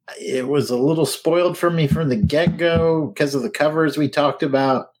it. It was a little spoiled for me from the get-go because of the covers we talked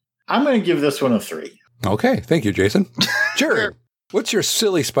about. I'm going to give this one a 3. Okay, thank you, Jason. Jared, what's your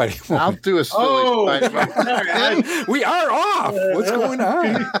silly Spidey moment? I'll do a silly Spidey moment. We are off. What's going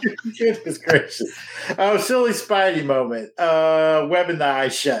on? Goodness gracious. Oh, silly Spidey moment. Webbing the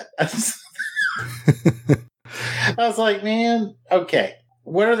eyes shut. I was like, man, okay.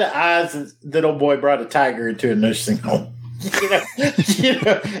 What are the odds that old boy brought a tiger into a nursing home?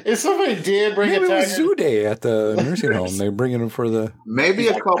 If somebody did bring Maybe a it was tiger, Zoo Day at the nursing home. They're bringing him for the. Maybe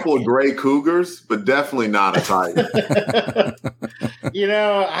a couple of gray cougars, but definitely not a tiger.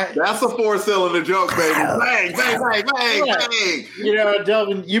 That's a 4-cylinder joke, baby. Bang, bang, bang, bang, Yeah. bang.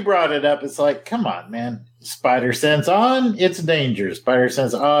 Delvin, you brought it up. It's like, come on, man. Spider sense on, it's danger. Spider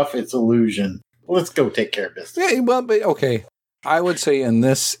sense off, it's illusion. Let's go take care of business. Yeah, well, but okay. I would say in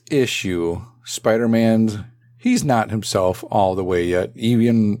this issue, Spider-Man, he's not himself all the way yet.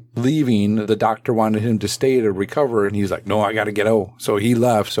 Even leaving, the doctor wanted him to stay to recover, and he's like, no, I got to get out. So he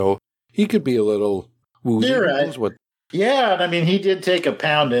left. So he could be a little woozy. You're right. Yeah, and I mean, he did take a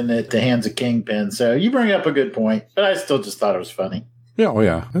pounding at the hands of Kingpin. So you bring up a good point, but I still just thought it was funny. Yeah, oh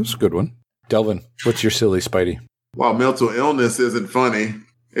yeah, that's a good one. Delvin, what's your silly Spidey? While mental illness isn't funny,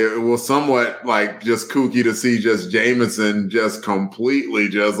 it was somewhat like just kooky to see just Jameson just completely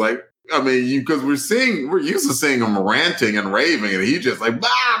just like, I mean, because we're used to seeing him ranting and raving, and he just like blah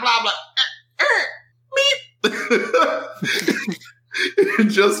blah blah, beep. It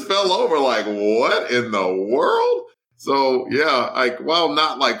just fell over like, what in the world? So yeah, like while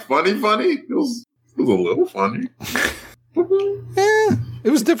not like funny, it was a little funny. Yeah,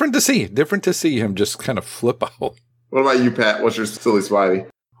 it was different to see. Different to see him just kind of flip out. What about you, Pat? What's your silly Spidey?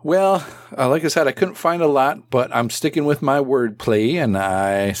 Well, like I said, I couldn't find a lot, but I'm sticking with my wordplay, and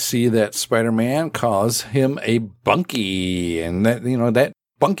I see that Spider-Man calls him a bunkie, and that that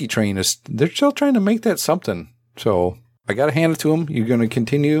bunkie train they're still trying to make that something. So I got to hand it to him. You're going to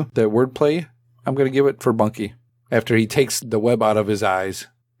continue that wordplay. I'm going to give it for bunkie. After he takes the web out of his eyes,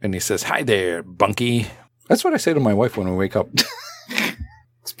 and he says, "Hi there, bunkie." That's what I say to my wife when we wake up.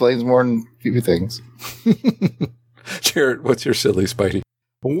 Explains more than a few things. Jared, what's your silly Spidey?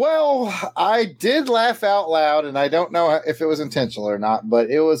 Well, I did laugh out loud, and I don't know if it was intentional or not, but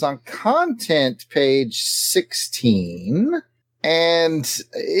it was on content page 16, and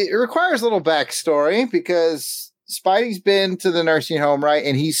it requires a little backstory because Spidey's been to the nursing home, right?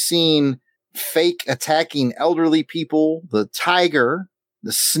 And he's seen fake attacking elderly people, the tiger,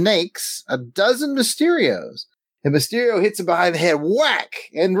 the snakes, a dozen Mysterios. And Mysterio hits him behind the head, whack,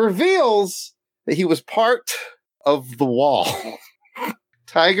 and reveals that he was part of the wall.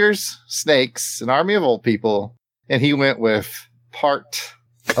 Tigers, snakes, an army of old people, and he went with part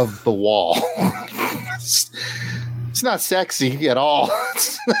of the wall. It's not sexy at all.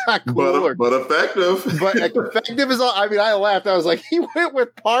 It's not cool. But effective. But effective is all. I mean, I laughed. I was like, he went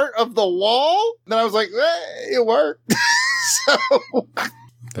with part of the wall? Then I was like, it worked. So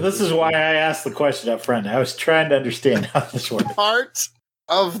this is why I asked the question up front. I was trying to understand how this works. Part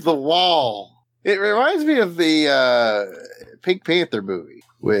of the wall. It reminds me of the Pink Panther movie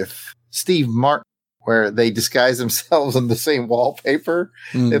with Steve Martin, where they disguise themselves in the same wallpaper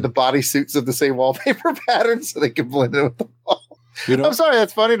and the bodysuits of the same wallpaper pattern so they can blend in with the wall. I'm sorry,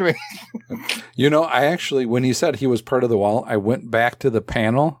 that's funny to me. I actually, when he said he was part of the wall, I went back to the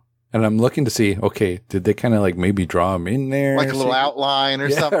panel and I'm looking to see, okay, did they kind of like maybe draw him in there? Like a little outline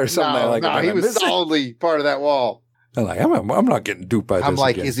or something? Or something No, he was solidly part of that wall. I'm like, I'm not getting duped by this. I'm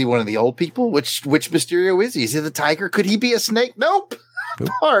like, again. Is he one of the old people? Which Mysterio is he? Is he the tiger? Could he be a snake? Nope.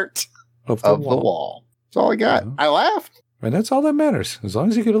 Part of the wall. That's all I got. I laughed. And that's all that matters. As long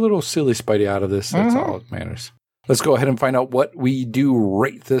as you get a little silly Spidey out of this, that's all that matters. Let's go ahead and find out what we do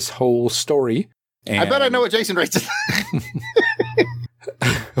rate this whole story. And I bet I know what Jason rates it.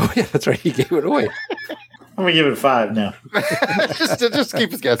 Oh, yeah, that's right. He gave it away. I'm going to give it a 5 now. just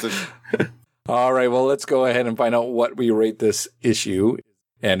keep us guessing. All right, well, let's go ahead and find out what we rate this issue.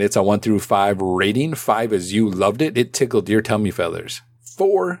 And it's a 1 through 5 rating. 5 is you loved it. It tickled your tummy feathers.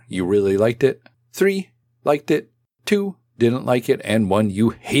 4, you really liked it. 3, liked it. 2, didn't like it. And 1, you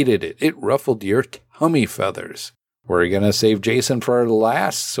hated it. It ruffled your tummy feathers. We're going to save Jason for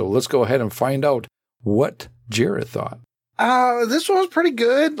last. So let's go ahead and find out what Jared thought. This one was pretty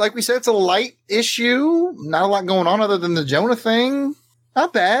good. Like we said, it's a light issue. Not a lot going on other than the Jonah thing.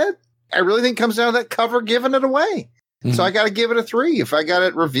 Not bad. I really think it comes down to that cover giving it away. Mm-hmm. So I got to give it a 3. If I got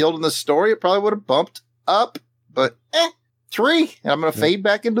it revealed in the story, it probably would have bumped up. But 3. And I'm going to fade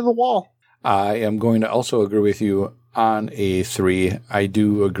back into the wall. I am going to also agree with you on a 3. I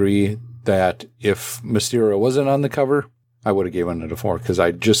do agree that if Mysterio wasn't on the cover, I would have given it a 4 because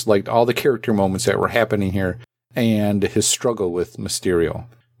I just liked all the character moments that were happening here and his struggle with Mysterio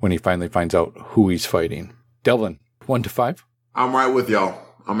when he finally finds out who he's fighting. Delvin, 1 to 5? I'm right with y'all.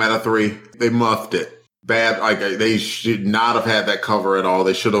 I'm at a 3. They muffed it. Bad. Like they should not have had that cover at all.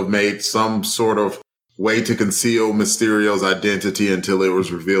 They should have made some sort of way to conceal Mysterio's identity until it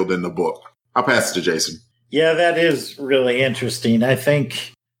was revealed in the book. I'll pass it to Jason. Yeah, that is really interesting. I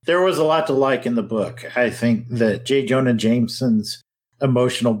think There was a lot to like in the book. I think that J. Jonah Jameson's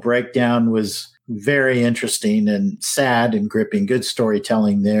emotional breakdown was very interesting and sad and gripping. Good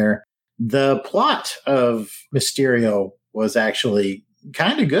storytelling there. The plot of Mysterio was actually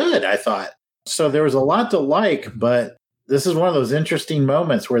kind of good, I thought. So there was a lot to like, but this is one of those interesting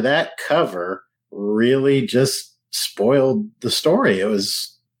moments where that cover really just spoiled the story.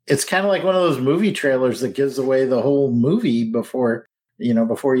 It's kind of like one of those movie trailers that gives away the whole movie before you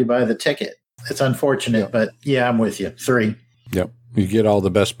buy the ticket. It's unfortunate, but yeah, I'm with you. 3. Yep. You get all the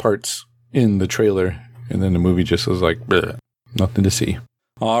best parts in the trailer, and then the movie just was like, bleh, nothing to see.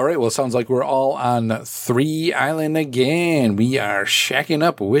 All right. Well, it sounds like we're all on 3 Island again. We are shacking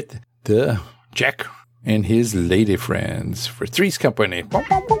up with the Jack and his lady friends for Three's Company. A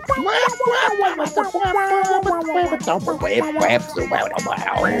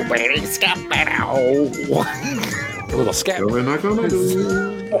little scat. A Little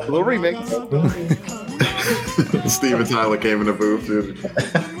remix. Steven Tyler came in the booth, dude.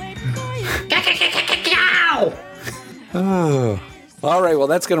 Oh. All right, well,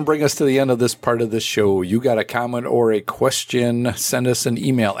 that's going to bring us to the end of this part of the show. You got a comment or a question, send us an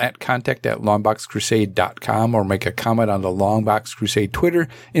email at contact@longboxcrusade.com or make a comment on the Longbox Crusade Twitter,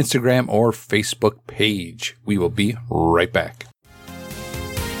 Instagram, or Facebook page. We will be right back.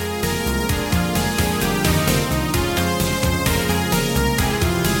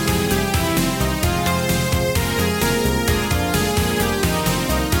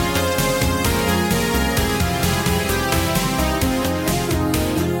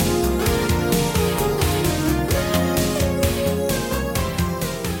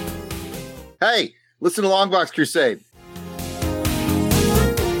 Hey, listen to Longbox Crusade.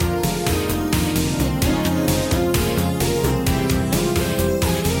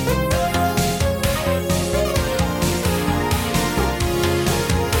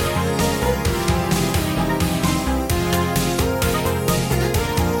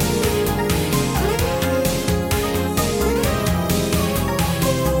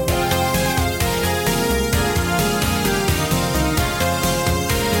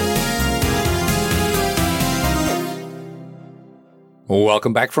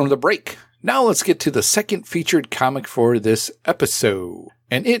 Welcome back from the break. Now let's get to the second featured comic for this episode,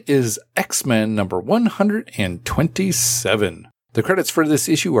 and it is X-Men number 127. The credits for this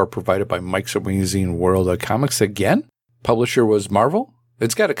issue are provided by Mike's Amazing World of Comics again. Publisher was Marvel.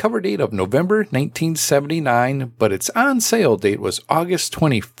 It's got a cover date of November 1979, but its on-sale date was August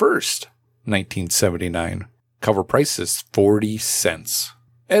 21st, 1979. Cover price is 40 cents.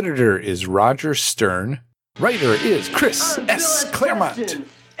 Editor is Roger Stern. Writer is Chris S. Claremont.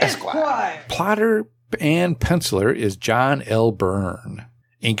 Esquire. Plotter and penciler is John L. Byrne.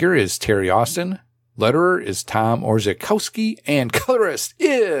 Inker is Terry Austin. Letterer is Tom Orzechowski. And colorist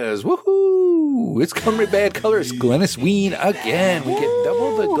is, woohoo, it's Color Bad colorist Glennis Ween again. We get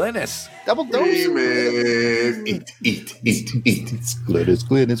double the Glennis. Double dose. Hey, man. Eat. Glennis. Glennis.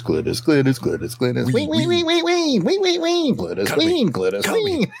 Ween. Glennis.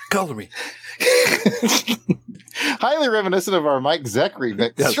 Ween. Color me. Highly reminiscent of our Mike Zeck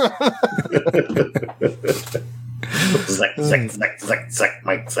remix. Yes. Zeck,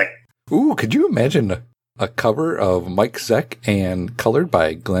 Mike Zeck. Ooh, could you imagine a cover of Mike Zeck and colored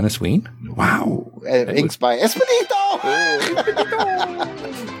by Glennis Ween? Wow. Inks by Espinito.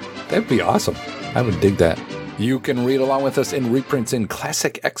 That'd be awesome. I would dig that. You can read along with us in reprints in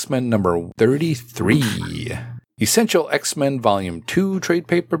Classic X-Men number 33, Essential X-Men Volume 2 trade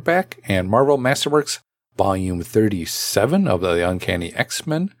paperback, and Marvel Masterworks Volume 37 of the Uncanny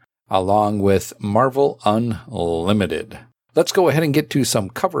X-Men, along with Marvel Unlimited. Let's go ahead and get to some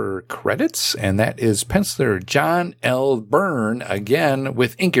cover credits, and that is penciler John L. Byrne, again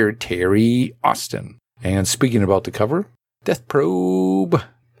with inker Terry Austin. And speaking about the cover, Death Probe,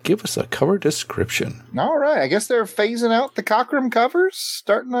 give us a cover description. All right. I guess they're phasing out the Cockrum covers,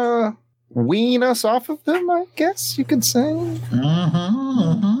 starting to wean us off of them, I guess you could say.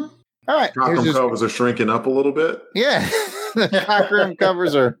 Mm-hmm. All right. Cockrum covers are shrinking up a little bit. Yeah. The Cockrum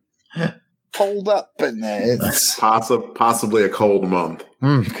covers are pulled up, and it's Possibly a cold month.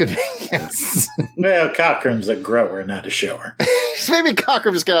 could be, yes. Well, Cockrum's a grower, not a shower. Maybe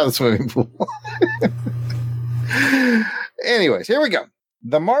Cockrum just got out of the swimming pool. Anyways, here we go.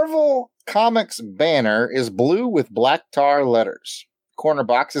 The Marvel Comics banner is blue with black tar letters. Corner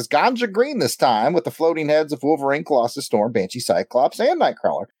box is Ganja green this time, with the floating heads of Wolverine, Colossus, Storm, Banshee, Cyclops, and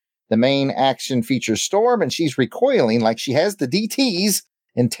Nightcrawler. The main action features Storm, and she's recoiling like she has the DTs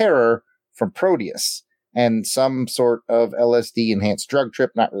in Terror from Proteus, and some sort of LSD-enhanced drug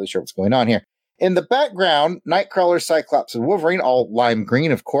trip. Not really sure what's going on here. In the background, Nightcrawler, Cyclops, and Wolverine, all lime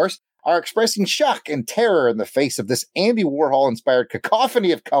green, of course, are expressing shock and terror in the face of this Andy Warhol-inspired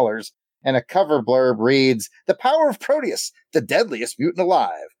cacophony of colors, and a cover blurb reads, "The power of Proteus, the deadliest mutant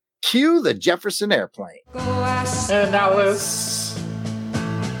alive. Cue the Jefferson Airplane." And Alice,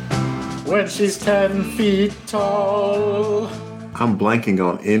 when she's 10 feet tall. I'm blanking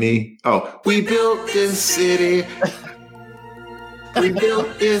on any. Oh, we built this city. We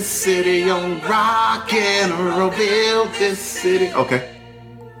built this city on rock and roll. Built this city. Okay.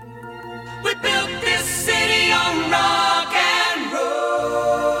 We built this city on rock and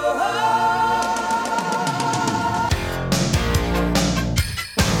roll.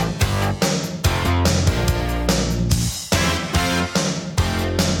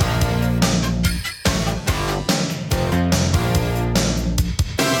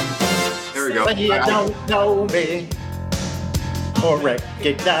 There we go. But you don't know me or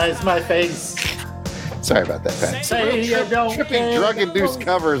recognize my face. Sorry about that, Pat. Say you don't Tripping drug-induced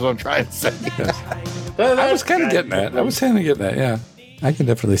covers, I'm trying to say. I was kind of getting that. Yeah, I can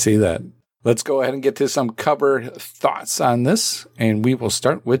definitely see that. Let's go ahead and get to some cover thoughts on this, and we will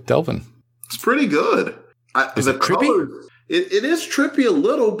start with Delvin. It's pretty good. Is it trippy? Colors, it is trippy a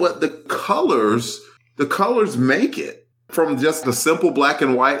little, but the colors make it. From just the simple black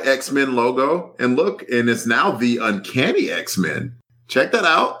and white X-Men logo, and it's now the Uncanny X-Men. Check that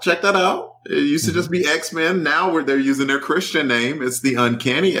out. It used to just be X-Men. Now they're using their Christian name. It's the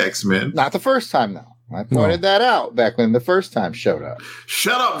Uncanny X-Men. Not the first time, though. I pointed that out back when the first time showed up.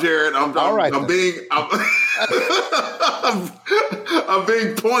 Shut up, Jared. I'm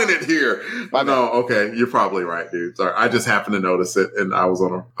being pointed here. No, okay, you're probably right, dude. Sorry, I just happened to notice it, and I was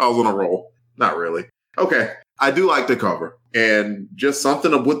on a roll. Not really. Okay, I do like the cover, and just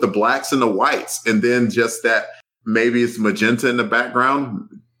something with the blacks and the whites, and then just that maybe it's magenta in the background.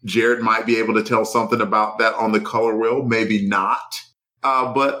 Jared might be able to tell something about that on the color wheel, maybe not.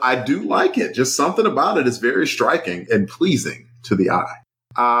 But I do like it. Just something about it is very striking and pleasing to the eye.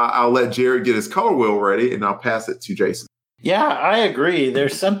 I'll let Jared get his color wheel ready, and I'll pass it to Jason. Yeah, I agree.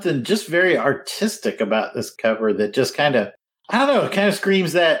 There's something just very artistic about this cover that just kind of, I don't know, it kind of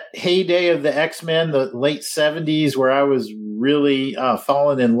screams that heyday of the X-Men, the late 70s, where I was really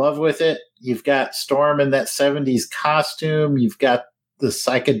falling in love with it. You've got Storm in that 70s costume. You've got the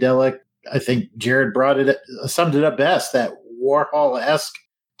psychedelic, I think Jared summed it up best, that Warhol-esque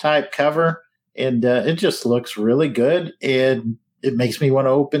type cover. And it just looks really good. And it makes me want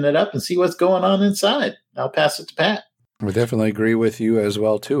to open it up and see what's going on inside. I'll pass it to Pat. I definitely agree with you as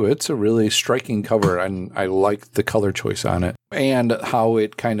well, too. It's a really striking cover, and I like the color choice on it and how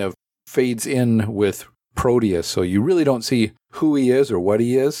it kind of fades in with Proteus. So you really don't see who he is or what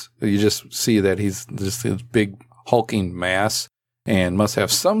he is. You just see that he's just this big hulking mass and must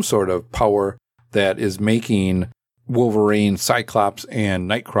have some sort of power that is making Wolverine, Cyclops, and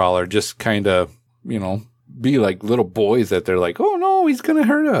Nightcrawler just kind of, be like little boys that they're like, oh no, he's going to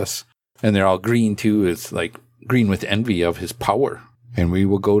hurt us. And they're all green too. It's like green with envy of his power. And we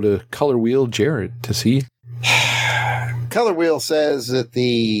will go to Color Wheel Jared to see. Color Wheel says that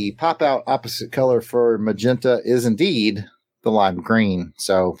the pop-out opposite color for magenta is indeed the lime green.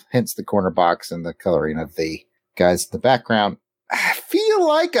 So hence the corner box and the coloring of the guys in the background. I feel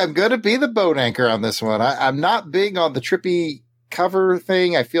like I'm going to be the boat anchor on this one. I'm not big on the trippy cover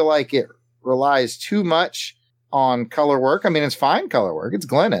thing. I feel like it relies too much on color work. I mean, it's fine color work. It's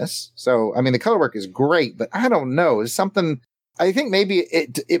Glynis. So, I mean, the color work is great, but I don't know. It's something, I think maybe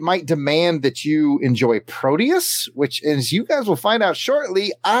it might demand that you enjoy Proteus, which, as you guys will find out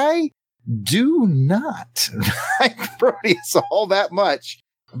shortly, I do not like Proteus all that much.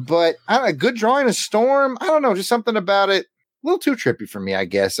 But I don't know, good drawing of Storm. I don't know, just something about it. A little too trippy for me, I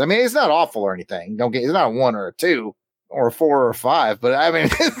guess. I mean, it's not awful or anything. It's not a 1 or a 2 or a 4 or a 5, but I mean,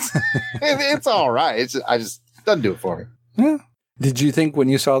 it's all right. Doesn't do it for me. Yeah. Did you think when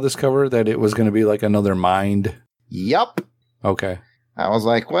you saw this cover that it was going to be like another Mind? Yup. Okay. I was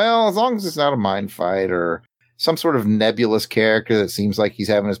like, well, as long as it's not a Mind fight or some sort of nebulous character that seems like he's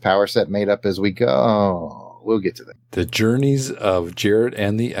having his power set made up as we go. We'll get to that. The journeys of Jared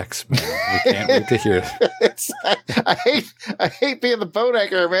and the X-Men. We can't wait to hear it. I hate being the boat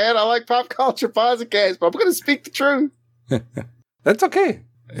anchor, man. I like pop culture podcasts, but I'm going to speak the truth. That's okay.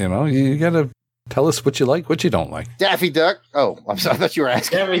 You got to tell us what you like, what you don't like. Daffy Duck. Oh, I'm sorry. I thought you were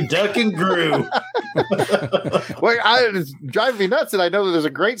asking. Daffy Duck and Gru. Well, it's driving me nuts, and I know that there's a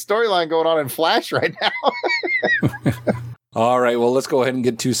great storyline going on in Flash right now. All right, well, let's go ahead and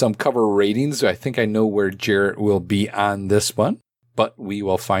get to some cover ratings. I think I know where Jarrett will be on this one, but we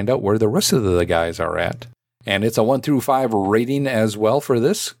will find out where the rest of the guys are at. And it's a 1 through 5 rating as well for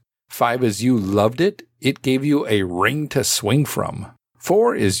this. 5 is you loved it. It gave you a ring to swing from.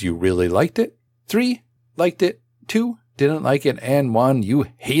 4 is you really liked it. 3, liked it. 2, didn't like it. And 1, you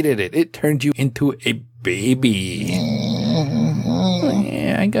hated it. It turned you into a baby.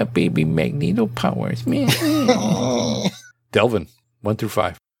 Yeah, I got baby Magneto powers, man. Delvin, 1 through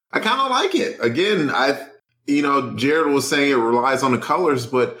 5. I kind of like it. Again, Jared was saying it relies on the colors,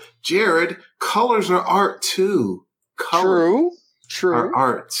 but Jared, colors are art too. Colors True. are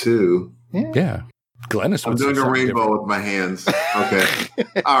art too. Yeah. Glennis I'm would say doing a something rainbow different. with my hands. Okay.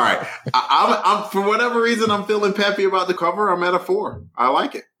 All right. I'm for whatever reason, I'm feeling peppy about the cover. I'm at a 4. I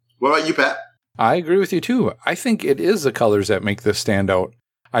like it. What about you, Pat? I agree with you too. I think it is the colors that make this stand out.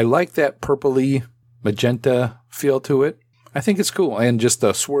 I like that purpley magenta feel to it. I think it's cool. And just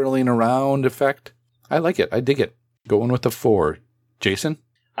the swirling around effect. I like it. I dig it. Going with the 4. Jason?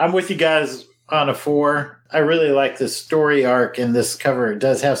 I'm with you guys on a 4. I really like the story arc in this cover. It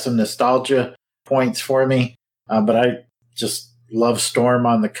does have some nostalgia points for me, but I just love Storm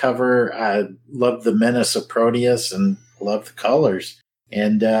on the cover. I love the menace of Proteus and love the colors.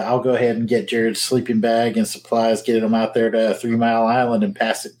 And I'll go ahead and get Jared's sleeping bag and supplies, get him out there to 3 Mile Island and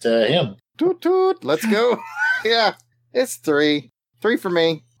pass it to him. Toot toot. Let's go. Yeah, it's 3. 3 for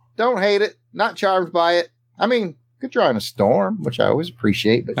me. Don't hate it. Not charmed by it. I mean, good drawing a Storm, which I always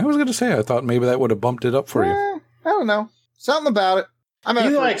appreciate. But I was going to say, I thought maybe that would have bumped it up for you. I don't know. Something about it. I'm at a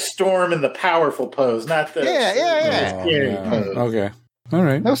You 3. like Storm in the powerful pose, not the Yeah. scary Yeah. pose. Okay. All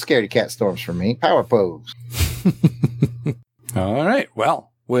right. No scaredy cat storms for me. Power pose. All right.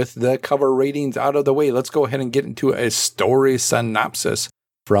 Well, with the cover ratings out of the way, let's go ahead and get into a story synopsis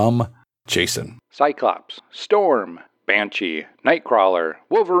from Jason. Cyclops, Storm, Banshee, Nightcrawler,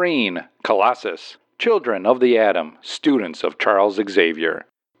 Wolverine, Colossus, Children of the Atom, students of Charles Xavier,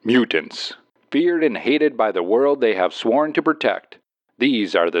 mutants, feared and hated by the world they have sworn to protect.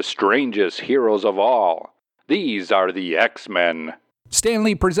 These are the strangest heroes of all. These are the X-Men. Stan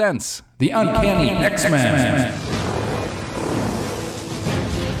Lee presents The Uncanny X-Men.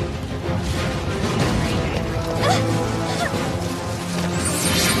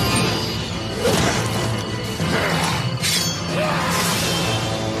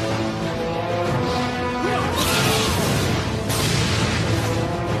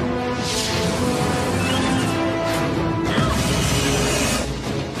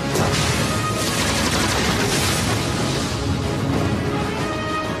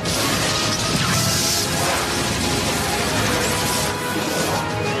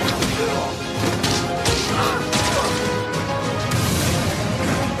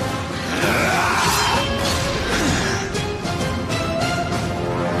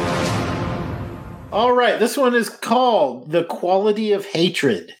 All right, this one is called The Quality of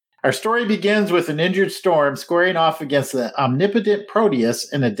Hatred. Our story begins with an injured Storm squaring off against the omnipotent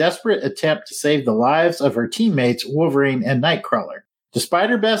Proteus in a desperate attempt to save the lives of her teammates Wolverine and Nightcrawler. Despite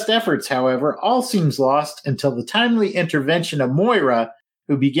her best efforts, however, all seems lost until the timely intervention of Moira,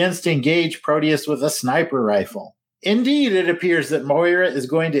 who begins to engage Proteus with a sniper rifle. Indeed, it appears that Moira is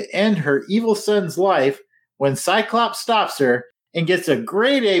going to end her evil son's life when Cyclops stops her and gets a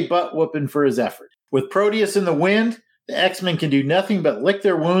grade A butt whooping for his effort. With Proteus in the wind, the X-Men can do nothing but lick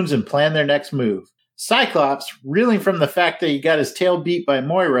their wounds and plan their next move. Cyclops, reeling from the fact that he got his tail beat by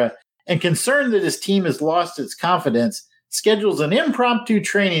Moira and concerned that his team has lost its confidence, schedules an impromptu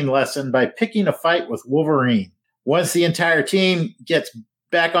training lesson by picking a fight with Wolverine. Once the entire team gets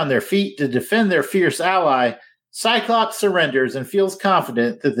back on their feet to defend their fierce ally, Cyclops surrenders and feels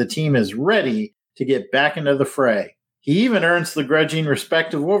confident that the team is ready to get back into the fray. He even earns the grudging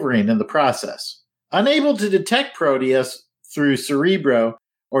respect of Wolverine in the process. Unable to detect Proteus through Cerebro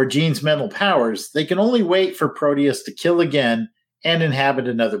or Jean's mental powers, they can only wait for Proteus to kill again and inhabit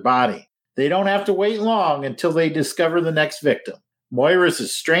another body. They don't have to wait long until they discover the next victim, Moira's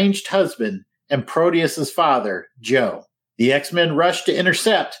estranged husband and Proteus's father, Joe. The X-Men rush to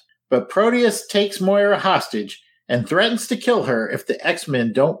intercept, but Proteus takes Moira hostage and threatens to kill her if the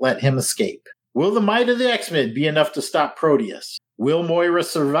X-Men don't let him escape. Will the might of the X-Men be enough to stop Proteus? Will Moira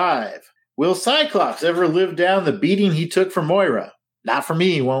survive? Will Cyclops ever live down the beating he took from Moira? Not for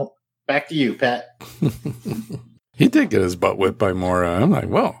me, he won't. Back to you, Pat. He did get his butt whipped by Moira. I'm like,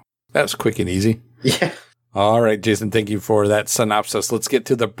 whoa, that's quick and easy. Yeah. All right, Jason, thank you for that synopsis. Let's get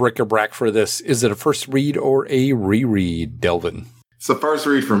to the bric-a-brac for this. Is it a first read or a reread, Delvin? It's the first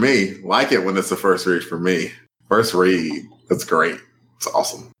read for me. Like it when it's the first read for me. First read. That's great. It's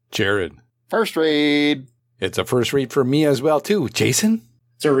awesome. Jared? First read. It's a first read for me as well, too. Jason?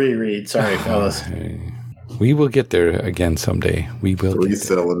 It's a reread. Sorry, fellas. We will get there again someday. We will. Three get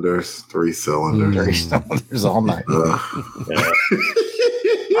there. cylinders. 3 cylinders. There's all night. Ugh.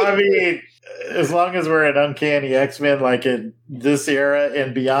 I mean, as long as we're in Uncanny X-Men, like in this era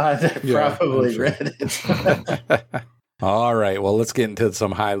and beyond, I Yeah, probably I'm sure. read it. All right. Well, let's get into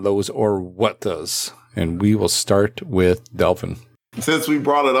some high lows or what does. And we will start with Delvin. Since we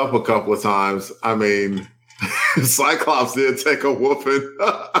brought it up a couple of times, I mean, Cyclops did take a whooping.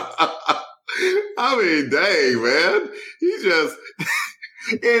 I mean, dang, man. He just,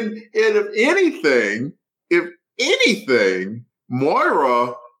 and if anything,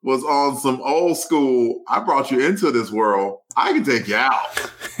 Moira was on some old school, I brought you into this world, I can take you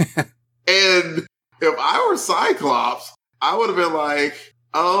out. And if I were Cyclops, I would have been like,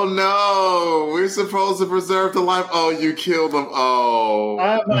 oh no, we're supposed to preserve the life. Oh, you killed him. Oh.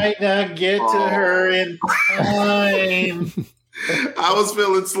 I might not get to her in time. I was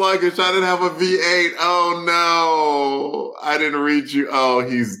feeling sluggish. I didn't have a V8. Oh no. I didn't read you. Oh,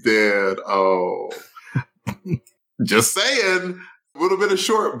 he's dead. Oh. Just saying. Would have been a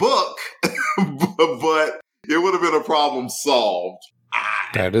short book, but it would have been a problem solved.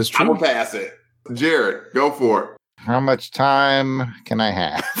 That is I'm true. going to pass it. Jared, go for it. How much time can I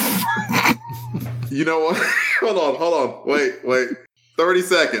have? You know what? Hold on. Wait. 30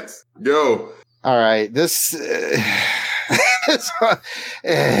 seconds. Go. All right. This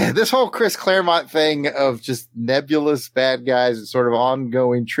whole Chris Claremont thing of just nebulous bad guys and sort of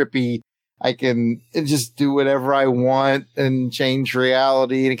ongoing trippy, I can just do whatever I want and change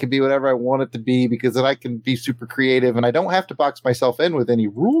reality, and it can be whatever I want it to be because then I can be super creative and I don't have to box myself in with any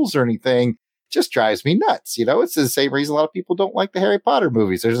rules or anything. Just drives me nuts. You know, it's the same reason a lot of people don't like the Harry Potter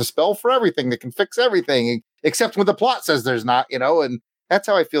movies. There's a spell for everything that can fix everything, except when the plot says there's not, you know, and that's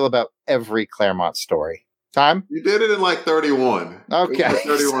how I feel about every Claremont story. Time? You did it in like 31. Okay.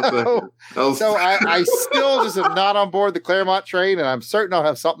 31 seconds. So I still just am not on board the Claremont train, and I'm certain I'll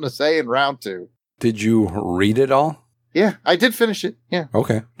have something to say in round 2. Did you read it all? Yeah, I did finish it. Yeah.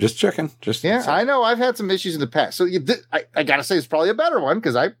 Okay. Just checking. Yeah, I know I've had some issues in the past. So I got to say it's probably a better one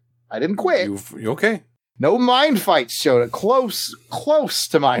because I didn't quit. Okay. No mind fights showed up. Close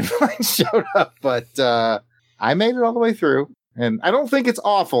to mind fights showed up, but I made it all the way through. And I don't think it's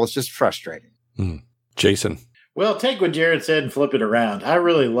awful. It's just frustrating. Jason. Well, take what Jared said and flip it around. I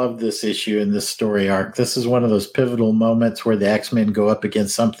really love this issue and this story arc. This is one of those pivotal moments where the X-Men go up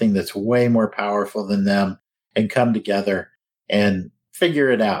against something that's way more powerful than them and come together and figure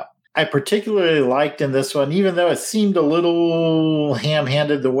it out. I particularly liked in this one, even though it seemed a little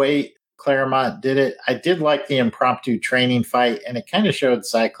ham-handed the way Claremont did it, I did like the impromptu training fight, and it kind of showed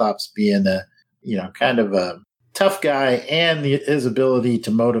Cyclops being kind of a tough guy and his ability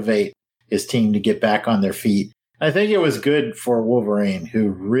to motivate his team to get back on their feet. I think it was good for Wolverine, who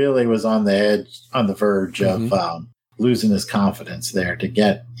really was on the verge of losing his confidence there, to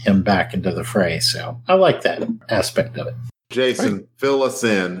get him back into the fray. So I like that aspect of it. Jason, fill us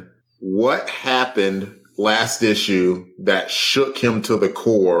in. What happened last issue that shook him to the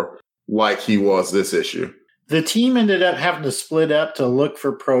core like he was this issue? The team ended up having to split up to look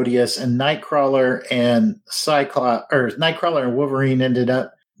for Proteus, and Nightcrawler and Nightcrawler and Wolverine ended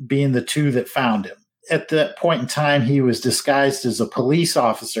up being the two that found him. At that point in time, he was disguised as a police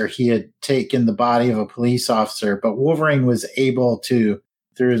officer. He had taken the body of a police officer, but Wolverine was able to,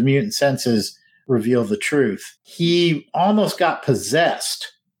 through his mutant senses, reveal the truth. He almost got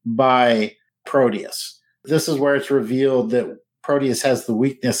possessed by Proteus. This is where it's revealed that Proteus has the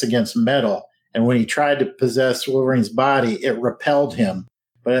weakness against metal, and when he tried to possess Wolverine's body, it repelled him.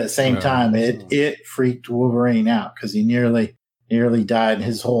 But at the same time, it freaked Wolverine out because he nearly died.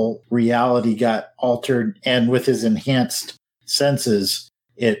 His whole reality got altered, and with his enhanced senses,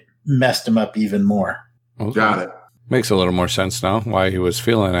 it messed him up even more. Okay. Got it. Makes a little more sense now why he was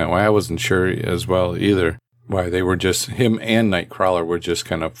feeling that way. I wasn't sure as well either. Why they were just, him and Nightcrawler were just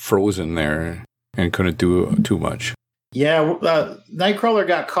kind of frozen there and couldn't do too much. Yeah, Nightcrawler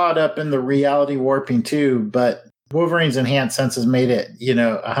got caught up in the reality warping too, but Wolverine's enhanced senses made it,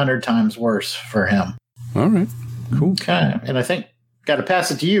 100 times worse for him. All right, cool. Okay, and I think got to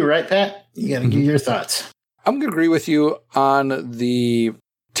pass it to you, right, Pat? You got to give your thoughts. I'm going to agree with you on the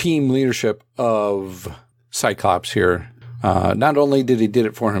team leadership of Cyclops here. Not only did he did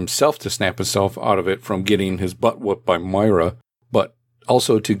it for himself to snap himself out of it from getting his butt whooped by Moira, but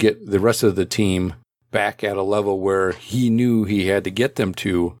also to get the rest of the team back at a level where he knew he had to get them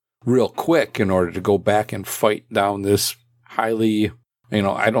to real quick in order to go back and fight down this highly,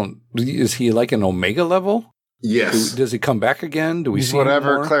 is he like an Omega level? Yes. Does he come back again? Do we see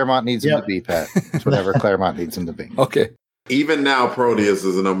whatever him more? Claremont needs him to be, Pat? It's whatever Claremont needs him to be. Okay. Even now, Proteus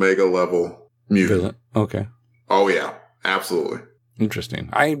is an Omega level mutant. Okay. Oh, yeah. Absolutely. Interesting.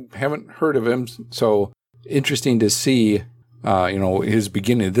 I haven't heard of him, so interesting to see his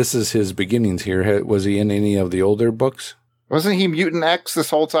beginning. This is his beginnings here. Was he in any of the older books? Wasn't he Mutant X this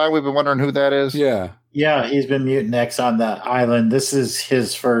whole time? We've been wondering who that is. Yeah. Yeah, he's been Mutant X on that island. This is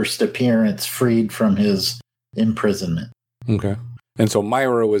his first appearance freed from his imprisonment. Okay. And so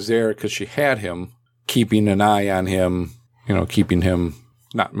Myra was there because she had him, keeping an eye on him, keeping him,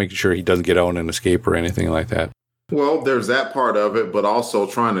 not making sure he doesn't get out and escape or anything like that. Well, there's that part of it, but also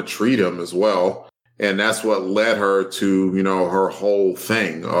trying to treat him as well. And that's what led her to, her whole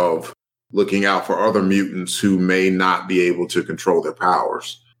thing of looking out for other mutants who may not be able to control their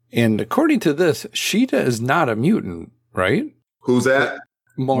powers. And according to this, Sheeta is not a mutant, right? Who's that?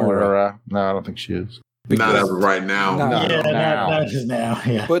 Moira. No, I don't think she is. Not as of right now. Not Not just now.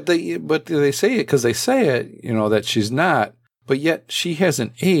 Yeah. But they say it because they say it, that she's not, but yet she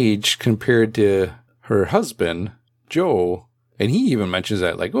hasn't aged compared to her husband, Joe. And he even mentions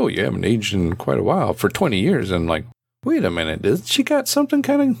that, like, oh, you haven't aged in quite a while, for 20 years. And like, wait a minute, does she got something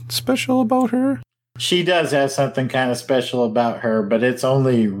kind of special about her? She does have something kind of special about her, but it's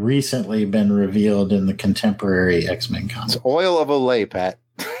only recently been revealed in the contemporary X-Men comics. It's oil of Olay, Pat.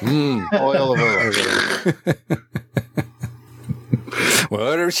 Oil of Olay.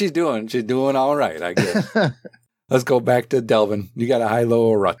 Whatever she's doing all right, I guess. Let's go back to Delvin. You got a high, low,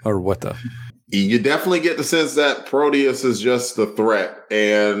 or what the? You definitely get the sense that Proteus is just the threat.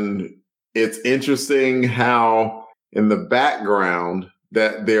 And it's interesting how in the background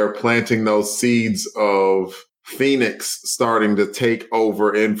that they're planting those seeds of Phoenix starting to take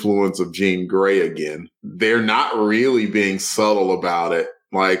over influence of Jean Grey again. They're not really being subtle about it.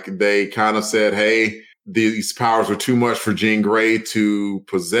 Like they kind of said, hey, these powers are too much for Jean Grey to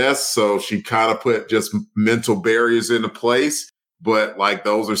possess. So she kind of put just mental barriers into place. But like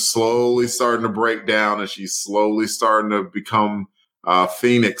those are slowly starting to break down and she's slowly starting to become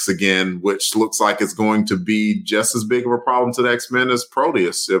Phoenix again, which looks like it's going to be just as big of a problem to the X-Men as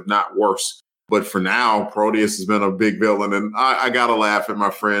Proteus, if not worse. But for now, Proteus has been a big villain. And I got to laugh at my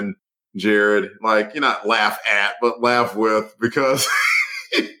friend Jared. Like, you're not laugh at, but laugh with, because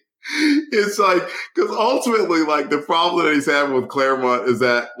it's like, because ultimately, like, the problem that he's having with Claremont is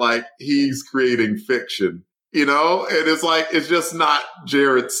that, like, he's creating fiction. And it's like, it's just not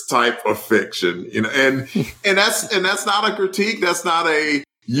Jared's type of fiction, and that's not a critique. That's not a,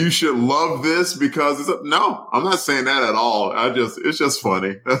 you should love this because no, I'm not saying that at all. It's just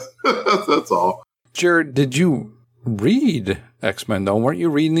funny. That's all. Jared, did you read X-Men though? Weren't you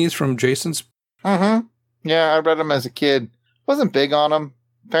reading these from Jason's? Mm-hmm. Yeah, I read them as a kid. Wasn't big on them.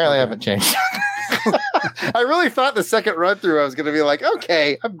 Apparently I haven't changed. I really thought the second run through I was going to be like,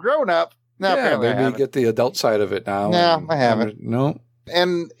 okay, I'm grown up. No, apparently maybe you get the adult side of it now. No, I haven't. No.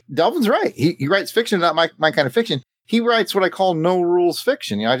 And Delvin's right. He writes fiction, not my kind of fiction. He writes what I call no rules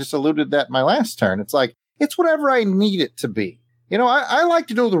fiction. I just alluded to that in my last turn. It's like, it's whatever I need it to be. I like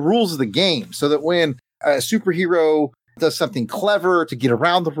to know the rules of the game so that when a superhero does something clever to get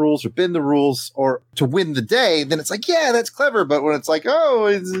around the rules or bend the rules or to win the day, then it's like, yeah, that's clever. But when it's like, oh,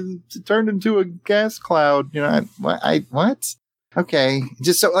 it's turned into a gas cloud, what? Okay.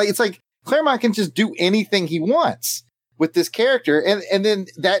 Just so like, it's like, Claremont can just do anything he wants with this character. And then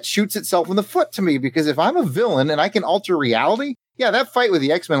that shoots itself in the foot to me, because if I'm a villain and I can alter reality, yeah, that fight with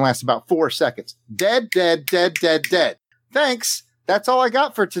the X-Men lasts about 4 seconds. Dead, dead, dead, dead, dead. Thanks. That's all I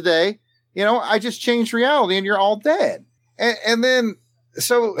got for today. I just changed reality and you're all dead. And then,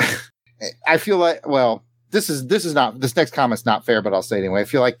 so I feel like, well, this next comment's not fair, but I'll say it anyway. I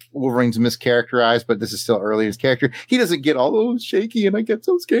feel like Wolverine's mischaracterized, but this is still early in his character. He doesn't get all shaky and I get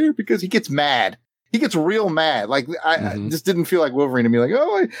so scared because he gets mad. He gets real mad. Like I just didn't feel like Wolverine to me. Like,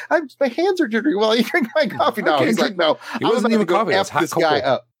 oh, my hands are jittery. Well, you drink my coffee now. He's like, no, it wasn't even coffee. It's hot this cocoa. guy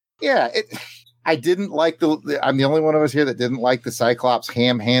up. Yeah, I didn't like I'm the only one of us here that didn't like the Cyclops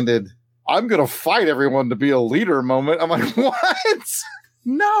ham-handed, I'm going to fight everyone to be a leader moment. I'm like, what?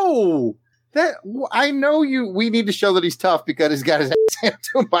 No. I know we need to show that he's tough because he's got his ass handed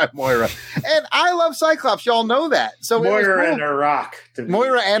to him by Moira. And I love Cyclops. Y'all know that. So Moira and a rock.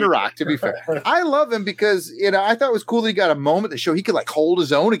 Moira and a rock, to be fair. I love him because, I thought it was cool that he got a moment to show he could like hold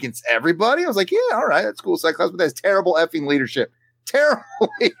his own against everybody. I was like, yeah, all right, that's cool, Cyclops, but that's terrible effing leadership. Terrible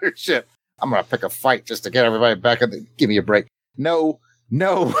leadership. I'm going to pick a fight just to get everybody back. Give me a break. No.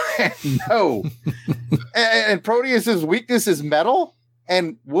 No. And Proteus's weakness is metal.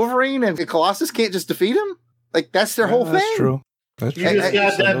 And Wolverine and Colossus can't just defeat him? Like, that's their whole thing. That's true. You just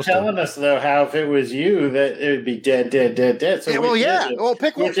got done telling us, though, how if it was you, that it would be dead, dead, dead, dead. So Well,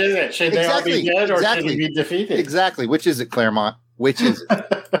 pick one. Which is it? Should they all be dead or should they be defeated? Exactly. Which is it, Claremont? Which is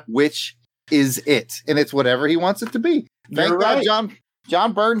it? Which is it? And it's whatever he wants it to be. Thank God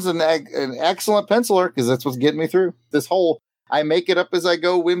John Byrne's an excellent penciler, because that's what's getting me through this whole I make it up as I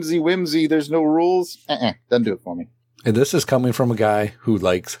go, whimsy. There's no rules. Doesn't do it for me. And this is coming from a guy who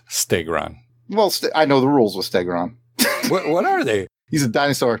likes Stegron. Well, I know the rules with Stegron. What are they? He's a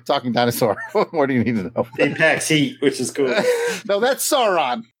dinosaur, talking dinosaur. What more do you need to know? He packs heat, which is cool. No, that's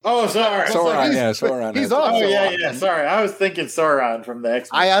Sauron. Oh, sorry. Sauron, yeah, Sauron. He's has- awesome. Oh, yeah. Sorry. I was thinking Sauron from the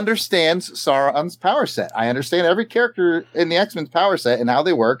X-Men. I understand Sauron's power set. I understand every character in the X-Men's power set and how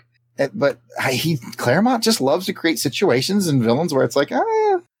they work. But Claremont just loves to create situations and villains where it's like,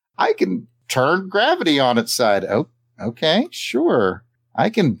 I can turn gravity on its side. Oh, okay, sure. I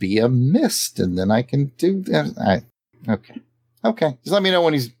can be a mist, and then I can do that. Okay. Just let me know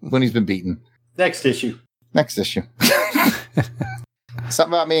when he's been beaten. Next issue. Next issue.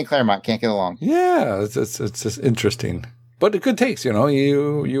 Something about me and Claremont can't get along. Yeah, it's just interesting. But good takes,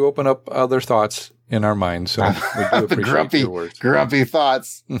 you open up other thoughts in our minds. So we do appreciate your words. Grumpy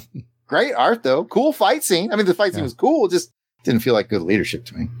thoughts. Great art, though. Cool fight scene. I mean, the fight scene was cool. It just didn't feel like good leadership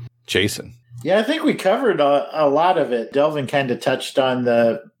to me. Jason. Yeah, I think we covered a lot of it. Delvin kind of touched on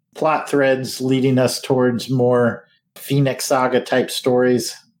the plot threads leading us towards more Phoenix Saga type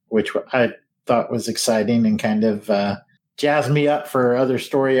stories, which I thought was exciting and kind of jazzed me up for other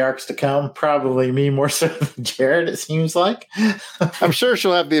story arcs to come. Probably me more so than Jared, it seems like. I'm sure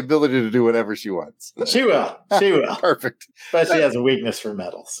she'll have the ability to do whatever she wants. She will. Perfect. But she has a weakness for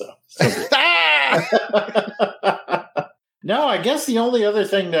metal, so. No, I guess the only other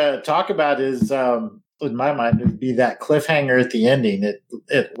thing to talk about is, in my mind, would be that cliffhanger at the ending.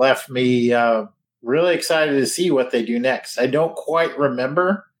 It left me really excited to see what they do next. I don't quite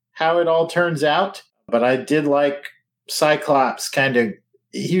remember how it all turns out, but I did like Cyclops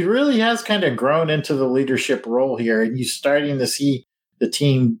he really has kind of grown into the leadership role here, and you're starting to see the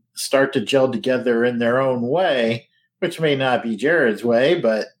team start to gel together in their own way, which may not be Jared's way,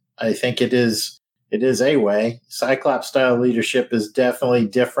 but I think it is a way. Cyclops style leadership is definitely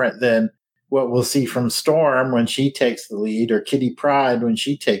different than what we'll see from Storm when she takes the lead, or Kitty Pryde when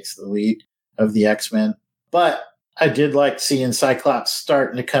she takes the lead of the X-Men. But I did like seeing Cyclops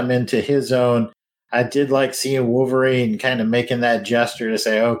starting to come into his own. I did like seeing Wolverine kind of making that gesture to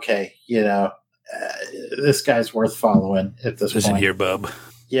say, okay, this guy's worth following at this Listen point. here, bub.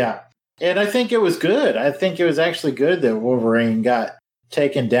 Yeah. And I think it was good. I think it was actually good that Wolverine got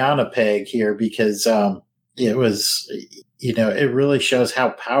taken down a peg here, because it was, it really shows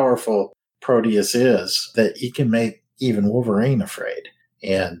how powerful Proteus is, that he can make even Wolverine afraid.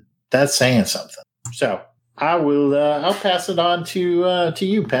 And that's saying something. So I'll pass it on to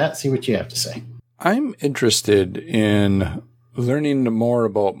you, Pat. See what you have to say. I'm interested in learning more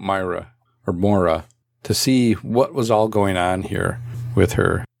about Mora to see what was all going on here with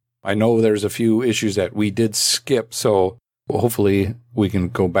her. I know there's a few issues that we did skip, so hopefully we can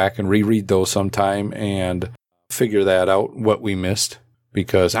go back and reread those sometime and figure that out, what we missed.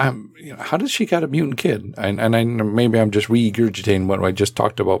 Because how did she got a mutant kid? And maybe I'm just regurgitating what I just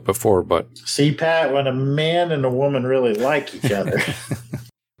talked about before, but see, Pat, when a man and a woman really like each other,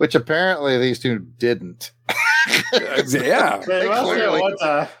 which apparently these two didn't. Yeah, they must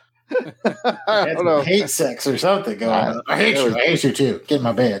have I don't know. hate sex or something going on. I hate you too. Get in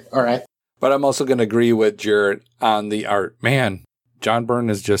my bed. All right. But I'm also going to agree with Jared on the art. Man, John Byrne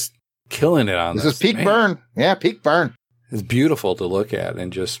is just killing it on this. This is peak Byrne. Yeah, peak Byrne. It's beautiful to look at,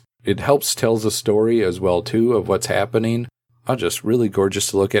 and just it helps tells a story as well too of what's happening. Just really gorgeous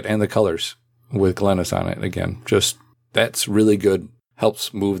to look at, and the colors with Glennis on it again. Just that's really good.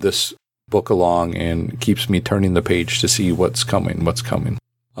 Helps move this book along and keeps me turning the page to see what's coming.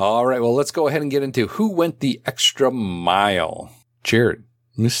 All right, well, let's go ahead and get into who went the extra mile. Jared,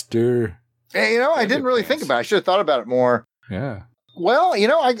 Mr. Hey, I didn't really think about it. I should have thought about it more. Yeah. Well,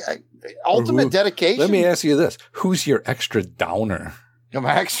 I ultimate dedication. Let me ask you this. Who's your extra downer?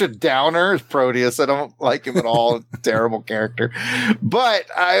 My extra downer is Proteus. I don't like him at all. Terrible character. But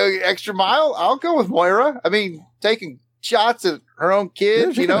extra mile, I'll go with Moira. I mean, taking shots at her own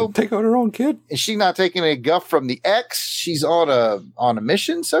kid, Take out her own kid. And she's not taking a guff from the X. She's on a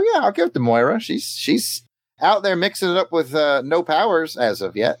mission. So yeah, I'll give it to Moira. She's out there mixing it up with no powers as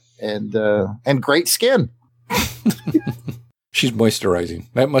of yet, and great skin. She's moisturizing.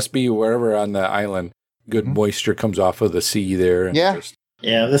 That must be wherever on the island good moisture comes off of the sea there. And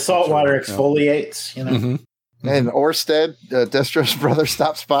Yeah. The saltwater exfoliates, Mm-hmm. And Orsted, Destro's brother,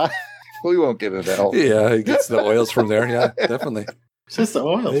 stops by. We won't get into that whole. Yeah, he gets the oils from there. Yeah, definitely. It's just the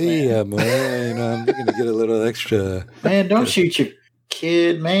oil. Hey, I'm going to get a little extra. Man, don't shoot your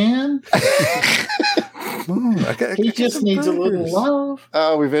kid, man. He just needs a little love.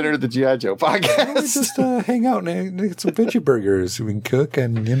 Oh, we've entered the G.I. Joe podcast. We just hang out and get some veggie burgers we can cook,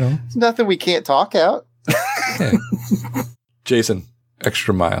 and It's nothing we can't talk out. Jason,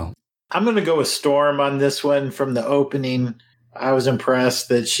 Extra Mile. I'm going to go with Storm on this one. From the opening, I was impressed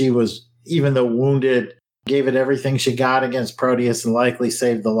that she was, even though wounded, gave it everything she got against Proteus and likely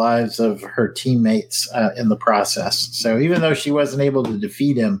saved the lives of her teammates in the process. So even though she wasn't able to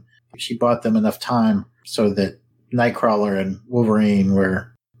defeat him, she bought them enough time so that Nightcrawler and Wolverine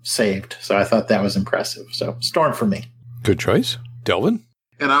were saved. So I thought that was impressive. So Storm for me. Good choice. Delvin?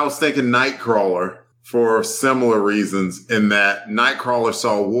 And I was thinking Nightcrawler for similar reasons, in that Nightcrawler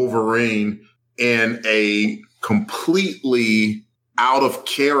saw Wolverine in a completely out of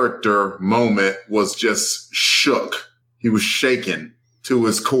character moment, was just shook. He was shaken to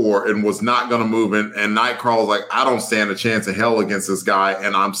his core and was not going to move. And Nightcrawler's like, I don't stand a chance in hell against this guy.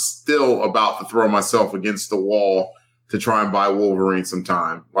 And I'm still about to throw myself against the wall to try and buy Wolverine some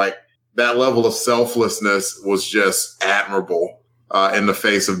time. Like, that level of selflessness was just admirable in the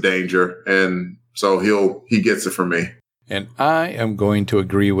face of danger. And so he gets it from me. And I am going to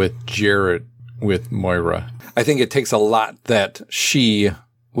agree with Jared with Moira. I think it takes a lot that she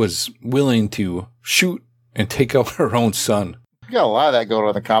was willing to shoot and take out her own son. You got a lot of that going on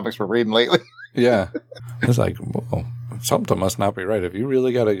in the comics we're reading lately. Yeah. It's like, whoa, something must not be right if you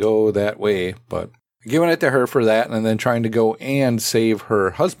really got to go that way. But giving it to her for that, and then trying to go and save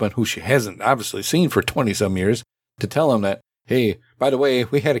her husband, who she hasn't obviously seen for 20-some years, to tell him that, hey, by the way,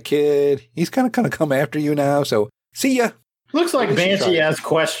 we had a kid. He's kind of come after you now, so see ya. Looks like Banshee has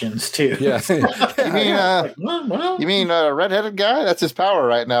questions, too. Yeah. You mean a redheaded guy? That's his power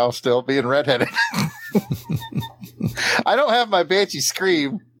right now, still being redheaded. I don't have my Banshee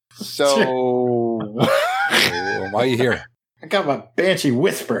scream, so... Why are you here? I got my Banshee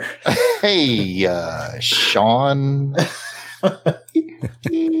whisper. Hey, Sean.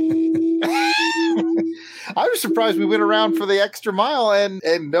 I was surprised we went around for the extra mile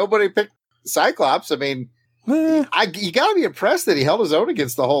and nobody picked Cyclops. I mean, you got to be impressed that he held his own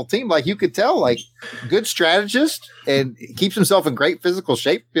against the whole team. Like, you could tell, like, good strategist, and keeps himself in great physical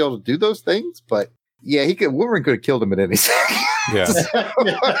shape to be able to do those things. But yeah, Wolverine could have killed him at any second. Yeah.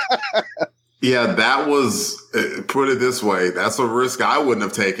 Yeah, that was, put it this way, that's a risk I wouldn't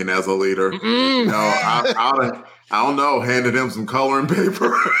have taken as a leader. You know, I don't know, handed him some coloring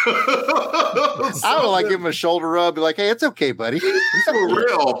paper. I would like give him a shoulder rub, be like, hey, it's okay, buddy. It's for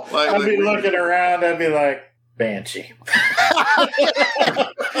real. I'd be looking around, I'd be like, Banshee.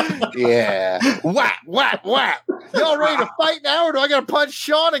 Yeah. Whap, whap, whap. Y'all ready to fight now, or do I got to punch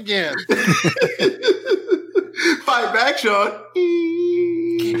Sean again? Fight back, Sean.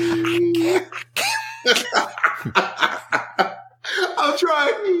 I'll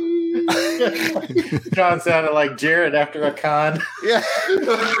try. John sounded like Jared after a con. Yeah.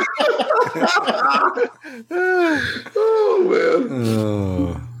 Oh,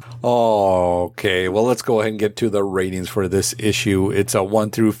 man. Okay, well, let's go ahead and get to the ratings for this issue. It's a 1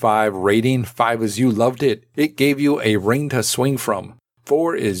 through 5 rating. 5 is you loved it. It gave you a ring to swing from.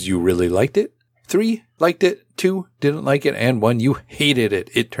 4 is you really liked it. 3, liked it. 2, didn't like it. And 1, you hated it.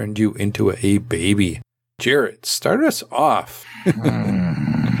 It turned you into a baby. Jared, start us off.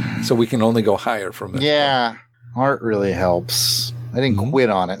 So we can only go higher from it. Yeah, art really helps. I didn't quit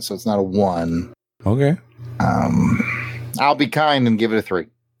on it, so it's not a 1. Okay. I'll be kind and give it a 3.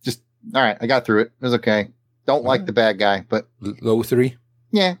 Just, all right, I got through it. It was okay. Don't like the bad guy, but... Low 3?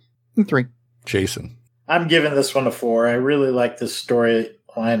 Yeah, 3. Jason. I'm giving this one a 4. I really like this storyline.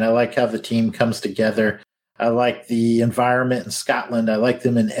 I like how the team comes together. I like the environment in Scotland. I like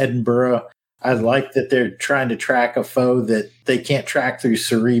them in Edinburgh. I like that they're trying to track a foe that they can't track through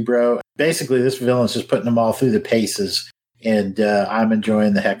Cerebro. Basically, this villain's just putting them all through the paces, and I'm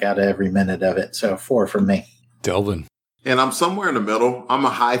enjoying the heck out of every minute of it. So 4 from me. Delvin. And I'm somewhere in the middle. I'm a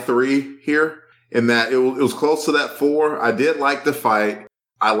high 3 here, in that it was close to that 4. I did like the fight.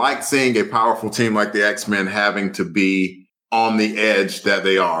 I like seeing a powerful team like the X-Men having to be on the edge that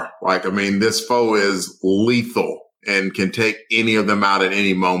they are. Like, I mean, this foe is lethal and can take any of them out at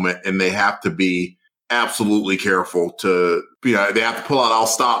any moment. And they have to be absolutely careful to, they have to pull out all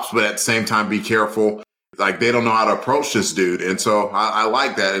stops, but at the same time, be careful. Like, they don't know how to approach this dude. And so I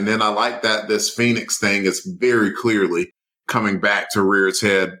like that. And then I like that this Phoenix thing is very clearly coming back to rear its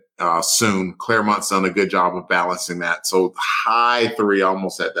head soon. Claremont's done a good job of balancing that. So high 3,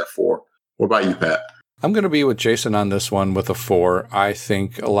 almost at that 4. What about you, Pat? I'm going to be with Jason on this one with a 4. I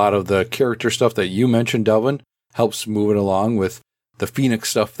think a lot of the character stuff that you mentioned, Delvin, helps move it along with the Phoenix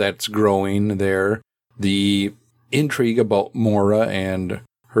stuff that's growing there. The intrigue about Moira and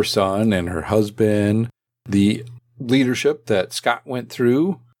her son and her husband. The leadership that Scott went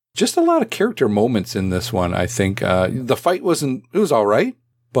through. Just a lot of character moments in this one, I think. The fight it was all right,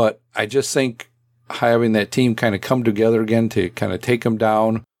 but I just think having that team kind of come together again to kind of take them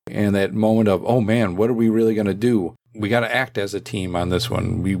down, and that moment of, oh man, what are we really going to do? We got to act as a team on this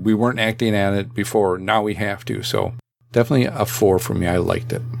one. We weren't acting at it before. Now we have to. So definitely a 4 for me. I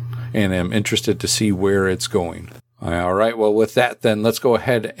liked it, and I'm interested to see where it's going. All right. Well, with that, then let's go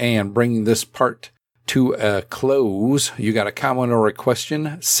ahead and bring this part to a close. You got a comment or a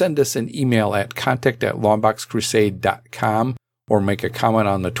question? Send us an email at contact@longboxcrusade.com or make a comment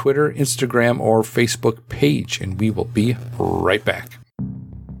on the Twitter, Instagram, or Facebook page, and we will be right back.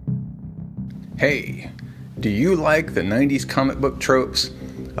 Hey, do you like the 90s comic book tropes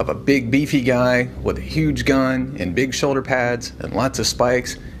of a big beefy guy with a huge gun and big shoulder pads and lots of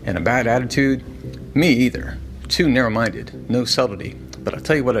spikes and a bad attitude? Me either. Too narrow-minded, no subtlety. But I'll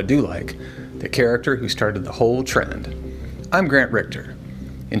tell you what I do like, the character who started the whole trend. I'm Grant Richter.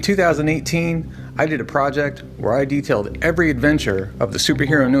 In 2018, I did a project where I detailed every adventure of the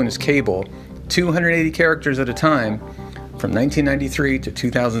superhero known as Cable, 280 characters at a time, from 1993 to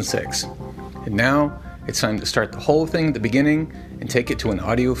 2006. And now, it's time to start the whole thing at the beginning and take it to an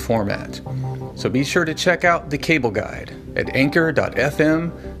audio format. So be sure to check out the Cable Guide at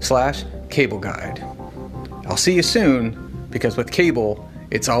anchor.fm/Cable Guide. I'll see you soon, because with Cable,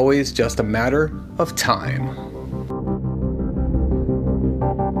 it's always just a matter of time.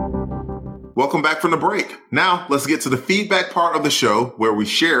 Welcome back from the break. Now, let's get to the feedback part of the show where we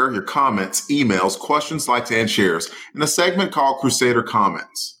share your comments, emails, questions, likes, and shares in a segment called Crusader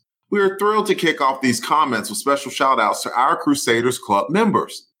Comments. We are thrilled to kick off these comments with special shout-outs to our Crusaders Club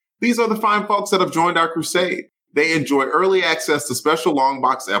members. These are the fine folks that have joined our crusade. They enjoy early access to special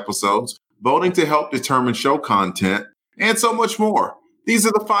Longbox episodes, voting to help determine show content, and so much more. These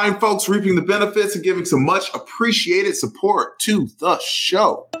are the fine folks reaping the benefits and giving some much appreciated support to the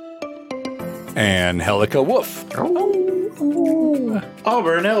show. Angelica Wolf.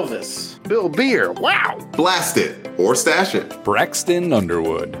 Auburn Elvis. Bill Beer. Wow. Blast it or stash it. Braxton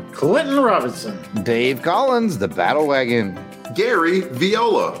Underwood. Clinton Robinson. Dave Collins, the Battle Wagon. Gary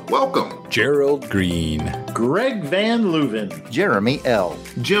Viola, welcome. Gerald Green. Greg Van Leuven. Jeremy L.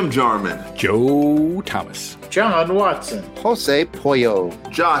 Jim Jarman, Joe Thomas. John Watson. Jose Pollo.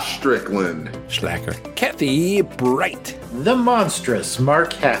 Josh Strickland, Schlacker. Kathy Bright. The monstrous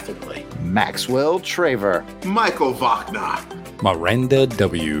Mark Hatherley. Maxwell Traver. Michael Wagner, Miranda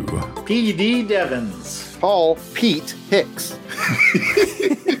W. P.D. Devons. Paul Pete Hicks.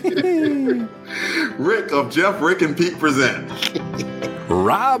 Rick of Jeff, Rick, and Pete Present,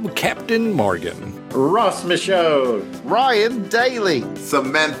 Rob Captain Morgan. Ross Michaud. Ryan Daly.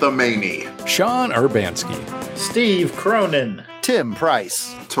 Samantha Maney, Sean Urbanski. Steve Cronin. Tim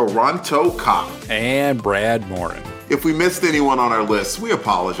Price. Toronto Cop. And Brad Morin. If we missed anyone on our list, we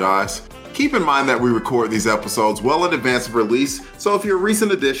apologize. Keep in mind that we record these episodes well in advance of release, so if you're a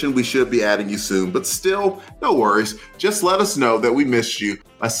recent addition, we should be adding you soon. But still, no worries. Just let us know that we missed you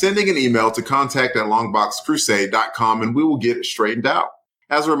by sending an email to contact@longboxcrusade.com and we will get it straightened out.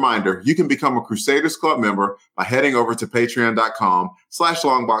 As a reminder, you can become a Crusaders Club member by heading over to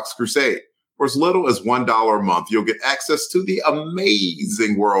patreon.com/longboxcrusade. For as little as $1 a month, you'll get access to the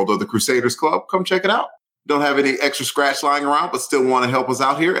amazing world of the Crusaders Club. Come check it out. Don't have any extra scratch lying around, but still want to help us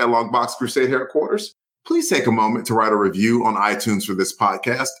out here at Longbox Crusade headquarters? Please take a moment to write a review on iTunes for this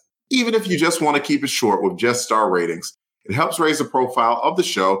podcast, even if you just want to keep it short with just star ratings. It helps raise the profile of the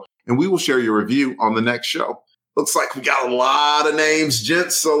show, and we will share your review on the next show. Looks like we got a lot of names,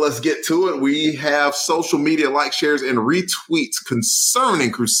 gents, so let's get to it. We have social media likes, shares, and retweets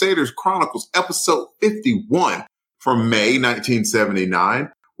concerning Crusaders Chronicles episode 51 from May 1979.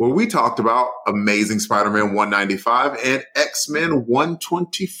 Where we talked about Amazing Spider-Man 195 and X-Men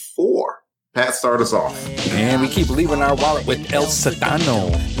 124. Pat, start us off. And we keep leaving our wallet with El Sedano.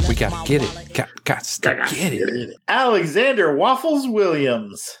 We gotta get it. Got to get it. Alexander Waffles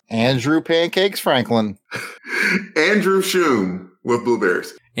Williams. Andrew Pancakes Franklin. Andrew Shum with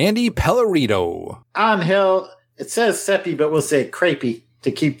blueberries. Andy Pellerito. Angel, it says Seppi, but we'll say Crepey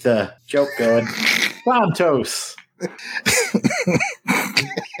to keep the joke going. Santos.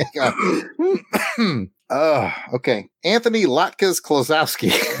 Okay. Anthony Latkas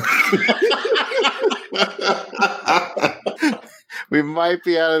Klosowski. We might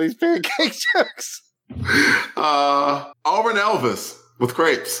be out of these pancake jokes. Auburn Elvis with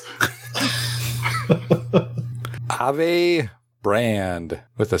crepes. Ave Brand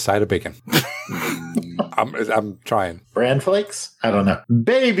with a side of bacon. I'm trying. Bran flakes? I don't know.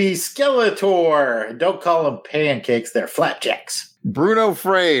 Baby Skeletor. Don't call them pancakes. They're flapjacks. Bruno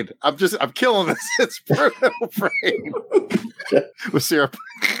Frade. I'm killing this. It's Bruno Frade. With syrup.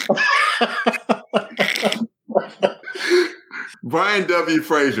 Brian W.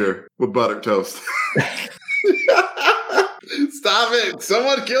 Frazier with buttered toast. Stop it.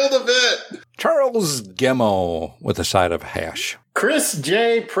 Someone killed a bit. Charles Gemo with a side of hash. Chris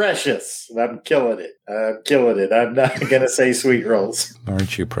J. Precious. I'm killing it. I'm not going to say sweet rolls.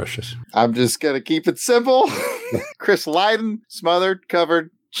 Aren't you precious? I'm just going to keep it simple. Chris Lydon, smothered,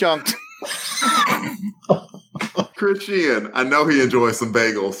 covered, chunked. Chris Sheehan. I know he enjoys some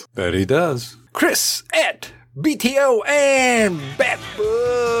bagels. Bet he does. Chris at BTO and Batbooks.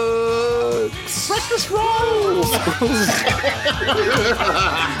 Breakfast rolls.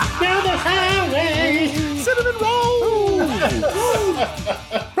 Down the highway. Cinnamon rolls.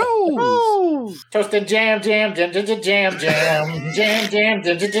 Rolls. Toasted jam, jam, jam, jam, jam, jam, jam, jam,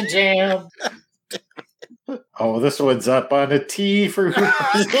 jam, jam, jam. Oh, this one's up on a T for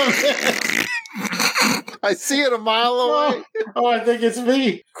I see it a mile away. Oh, I think it's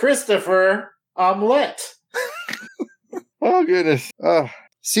me. Christopher Omelette. Oh, goodness.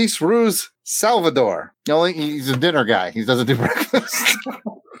 Cease Ruse Salvador. He's a dinner guy. He doesn't do breakfast.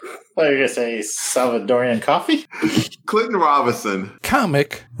 What are you going to say? Salvadorian coffee? Clinton Robinson.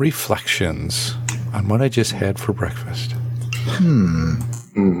 Comic reflections on what I just had for breakfast.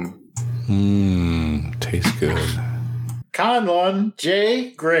 Tastes good. Conlon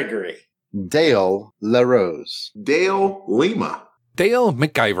J. Gregory. Dale LaRose. Dale Lima. Dale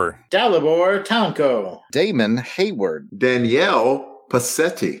McIver. Dalibor Townco. Damon Hayward. Danielle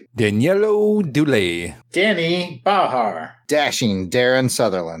Passetti. Danielo Dulé. Danny Bahar. Dashing Darren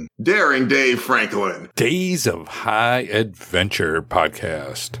Sutherland. Daring Dave Franklin. Days of High Adventure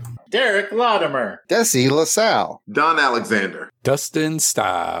podcast. Derek Latimer. Desi LaSalle. Don Alexander. Dustin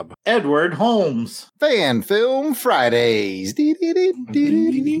Staub. Edward Holmes. Fan Film Fridays.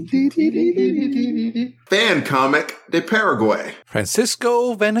 Fan Comic de Paraguay.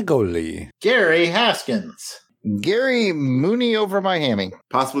 Francisco Vanagoli. Gary Haskins. Gary Mooney over my hammy.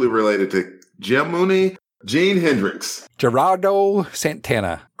 Possibly related to Jim Mooney. Gene Hendricks. Gerardo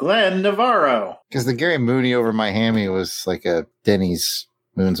Santana. Glenn Navarro. Because the Gary Mooney over my hammy was like a Denny's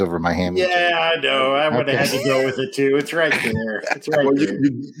Moons over my hammy. Yeah, I know. I would have had to go with it too. It's right there. It's right Well, there.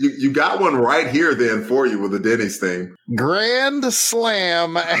 you got one right here then for you with the Denny's thing. Grand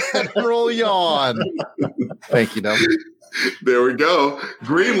Slam Admiral Yawn. Thank you, Dom. There we go.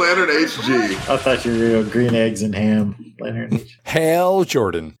 Green Lantern HG. I thought you were going to go green eggs and ham. Leonard. Hal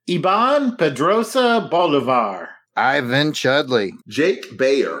Jordan. Iban Pedrosa Bolivar. Ivan Chudley. Jake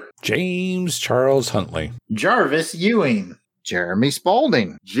Bayer. James Charles Huntley. Jarvis Ewing. Jeremy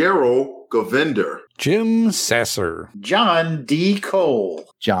Spalding. Gerald Govinder. Jim Sasser. John D. Cole.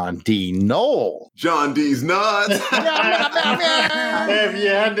 John D. Knoll. John D's nuts. If you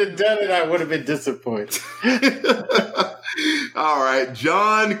hadn't done it, I would have been disappointed. All right.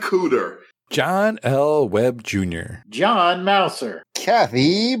 John Cooter. John L. Webb Jr. John Mouser.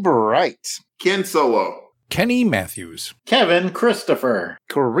 Kathy Bright. Ken Solo. Kenny Matthews. Kevin Christopher.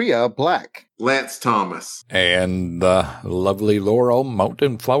 Korea Black. Lance Thomas. And the lovely Laurel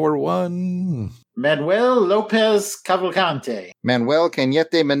Mountain Flower one. Manuel Lopez Cavalcante. Manuel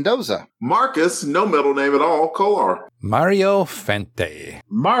Cañete Mendoza. Marcus, no middle name at all, Kolar. Mario Fente.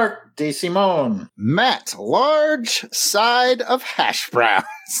 Mark De Simone. Matt Large Side of Hash Browns.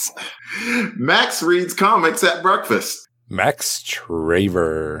 Max reads comics at breakfast. Max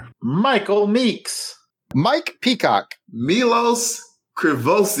Traver. Michael Meeks. Mike Peacock. Milos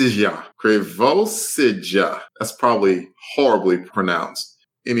Krivosija. Krivosija. That's probably horribly pronounced.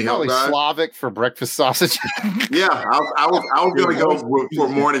 Any help, Probably guys? Slavic for breakfast sausage. Yeah, I was going to go for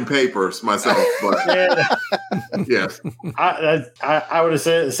morning papers myself, but yes. I would have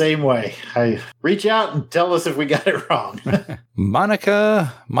said it the same way. Reach out and tell us if we got it wrong.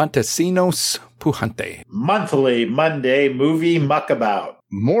 Monica Montesinos Pujante. Monthly Monday movie muckabout.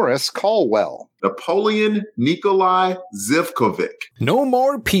 Morris Caldwell. Napoleon Nikolai Zivkovic. No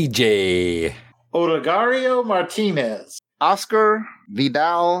more PJ. Olegario Martinez. Oscar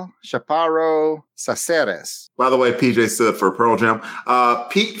Vidal Chaparro Saceres. By the way, PJ stood for Pearl Jam.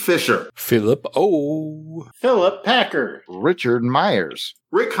 Pete Fisher. Philip O. Philip Packard. Richard Myers.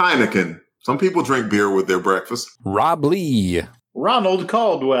 Rick Heineken. Some people drink beer with their breakfast. Rob Lee. Ronald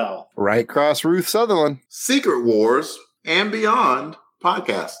Caldwell. Right Cross Ruth Sutherland. Secret Wars and Beyond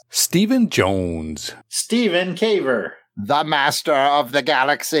podcast. Stephen Jones. Stephen Caver. The Master of the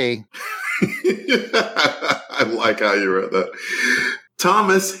Galaxy. I like how you read that.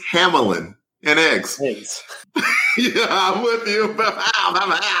 Thomas Hamelin and eggs. Eggs. Yeah, I'm with you.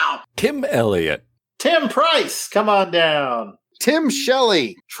 Tim Elliott. Tim Price. Come on down. Tim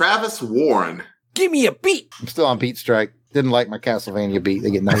Shelley. Travis Warren. Give me a beat. I'm still on beat strike. Didn't like my Castlevania beat. They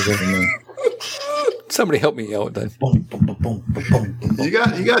get nicer than me. Somebody help me out then. Boom, boom, boom, boom, boom, boom, boom. You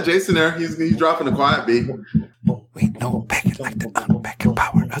got Jason there. He's dropping a quiet beat. Wait, no, pack it like the unpacking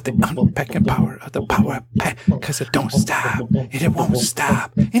power of the unpacking power of the power pack. Because it don't stop, and it won't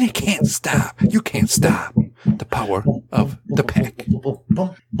stop, and it can't stop. You can't stop the power of the pack.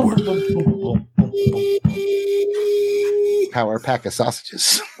 Power pack of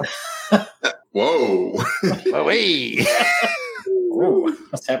sausages. Whoa. Away. Ooh,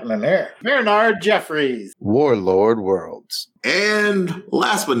 what's happening there? Bernard Jeffries. Warlord Worlds. And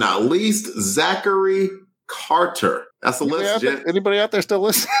last but not least, Zachary Carter. That's the list, Jen. Anybody out there still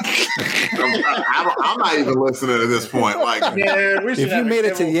listening? I'm not even listening at this point. Like, Yeah, we should If you made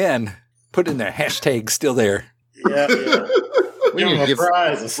it to the end, put in there hashtag still there. Yeah. We Give need him to a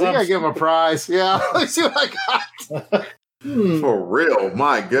prize. Of We some gotta give him a prize. Yeah, let's see what I got. for real,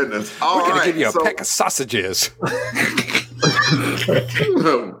 my goodness. All We're going right, to give you a so- pack of sausages.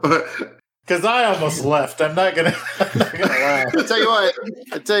 Because I almost left. I'm not gonna lie. I tell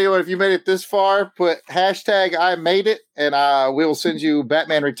you what. If you made it this far, put hashtag I made it, and we will send you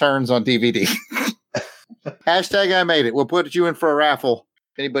Batman Returns on DVD. Hashtag I made it. We'll put you in for a raffle.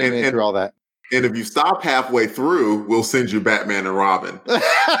 Anybody made it through all that? And if you stop halfway through, we'll send you Batman and Robin.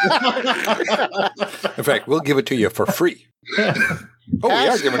 In fact, we'll give it to you for free. Oh, we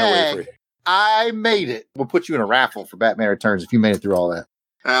are giving it away free. I made it. We'll put you in a raffle for Batman Returns if you made it through all that.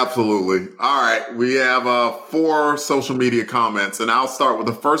 Absolutely. All right. We have 4 social media comments, and I'll start with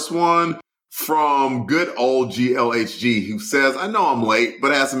the first one from good old GLHG, who says, I know I'm late,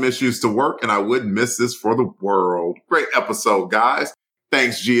 but had some issues to work, and I wouldn't miss this for the world. Great episode, guys.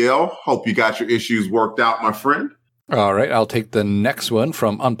 Thanks, GL. Hope you got your issues worked out, my friend. All right, I'll take the next one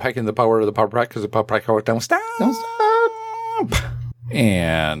from Unpacking the Power of the Power Pack, because the Power Pack don't stop. Don't stop.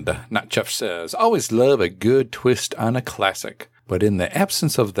 And Not Jeff says, always love a good twist on a classic. But in the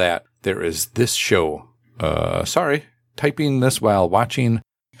absence of that, there is this show. Typing this while watching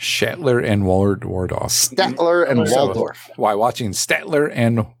Statler and Waldorf. Statler and Waldorf. While watching Statler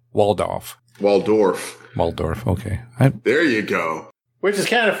and Waldorf. Waldorf, okay. There you go. Which is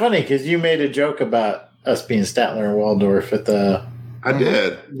kind of funny because you made a joke about us being Statler and Waldorf at the I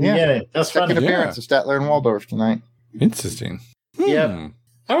did. beginning. That's funny. Second appearance of Statler and Waldorf tonight. Interesting. Yeah.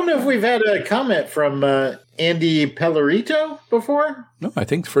 I don't know if we've had a comment from Andy Pellerito before. No, I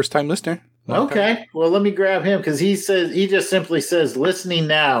think first time listener. Okay. Well, let me grab him because he just simply says listening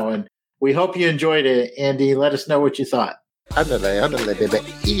now, and we hope you enjoyed it, Andy. Let us know what you thought. Underlay, baby.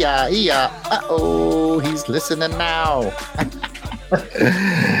 Uh-oh, he's listening now.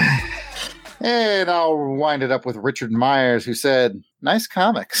 And I'll wind it up with Richard Myers, who said, nice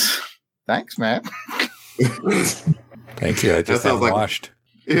comics. Thanks, man. Thank you. I just haven't watched.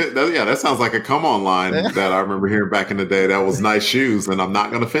 Yeah, that sounds like a come on line that I remember hearing back in the day. That was nice shoes, and I'm not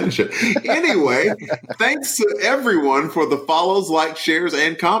going to finish it. Anyway, thanks to everyone for the follows, likes, shares,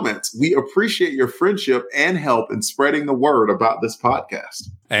 and comments. We appreciate your friendship and help in spreading the word about this podcast.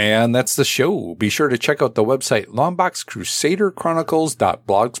 And that's the show. Be sure to check out the website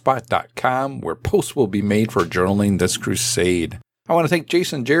longboxcrusaderchronicles.blogspot.com, where posts will be made for journaling this crusade. I want to thank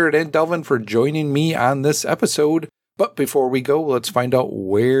Jason, Jared, and Delvin for joining me on this episode. But before we go, let's find out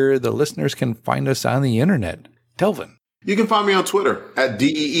where the listeners can find us on the internet. Delvin. You can find me on Twitter at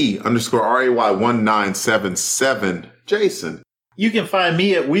DEE_RAY1977. Jason. You can find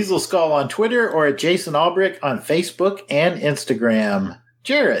me at Weasel Skull on Twitter or at Jason Albrick on Facebook and Instagram.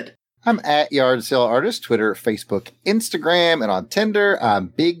 Jared. I'm at Yard Sale Artist, Twitter, Facebook, Instagram, and on Tinder, I'm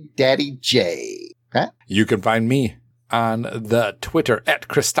Big Daddy J. Pat? You can find me on the Twitter at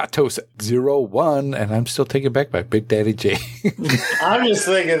Christatos01, and I'm still taken back by Big Daddy J. I'm just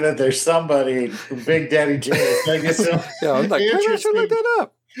thinking that there's somebody, Big Daddy J, is making some Yeah, I'm like, maybe I should look that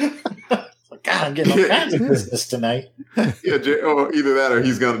up. God, I'm getting all kinds of business tonight. Yeah, either that or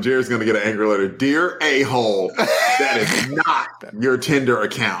Jared's gonna get an angry letter. Dear a-hole, that is not your Tinder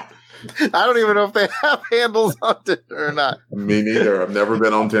account. I don't even know if they have handles on Tinder or not. Me neither. I've never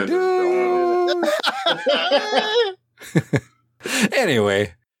been on Tinder.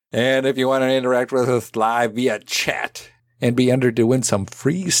 Anyway, and if you want to interact with us live via chat and be entered to win some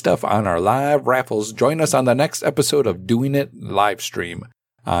free stuff on our live raffles, join us on the next episode of Doing It live stream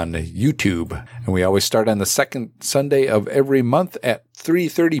on YouTube. And we always start on the second Sunday of every month at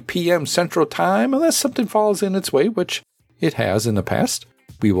 3:30 p.m. Central Time, unless something falls in its way, which it has in the past.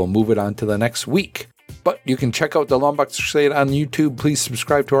 We will move it on to the next week. But you can check out the Longbox Crusade on YouTube. Please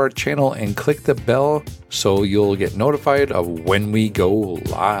subscribe to our channel and click the bell so you'll get notified of when we go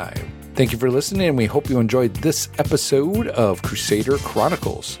live. Thank you for listening, and we hope you enjoyed this episode of Crusader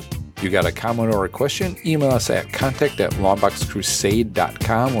Chronicles. You got a comment or a question? Email us at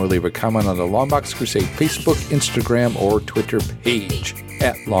contact@longboxcrusade.com or leave a comment on the Longbox Crusade Facebook, Instagram, or Twitter page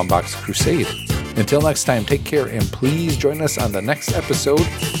at Longbox Crusade. Until next time, take care and please join us on the next episode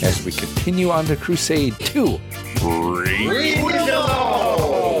as we continue on the crusade to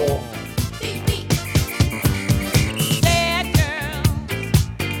Sad girls,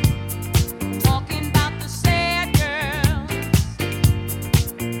 talking about the sad girls.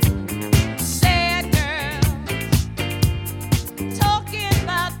 Sad girls, talking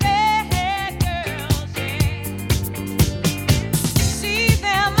about bad girls, yeah. See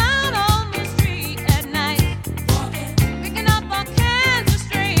them out on the street at night, picking up all kinds of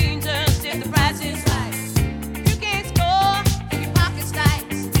strangers if the price is right. You can't score if your pocket's tight,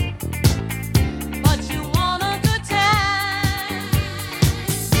 but you want a good time.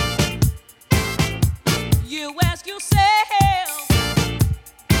 You ask yourself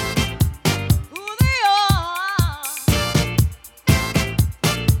who they are.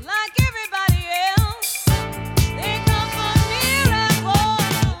 Like everybody else, they come from near and far.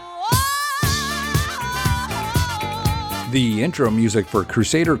 The intro music for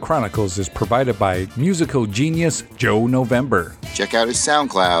Crusader Chronicles is provided by musical genius Joe November. Check out his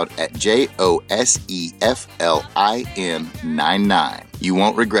SoundCloud at JOSEFLIN99. You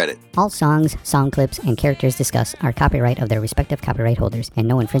won't regret it. All songs, song clips, and characters discussed are copyright of their respective copyright holders, and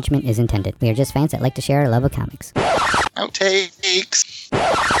no infringement is intended. We are just fans that like to share our love of comics. Outtakes.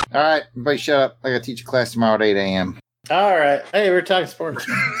 All right, everybody shut up. I got to teach a class tomorrow at 8 a.m. All right. Hey, we're talking sports.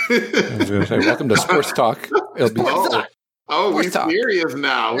 I was going to say, welcome to Sports Talk. It'll be Oh, we Sports Talk. serious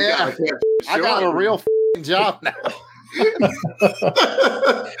now. We Yeah. gotta catch I got a real job now.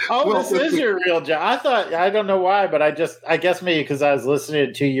 Oh, Well, this is your real job. I don't know why, but I guess maybe because I was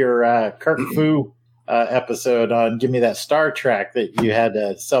listening to your Kirk Fu episode on Give Me That Star Trek that you had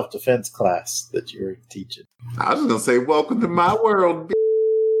a self-defense class that you were teaching. I was just gonna say, welcome to my world. B-"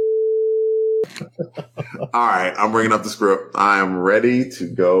 All right, I'm bringing up the script. I am ready to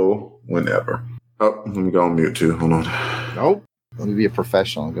go whenever. Oh, let me go on mute too. Hold on. Nope. Let me be a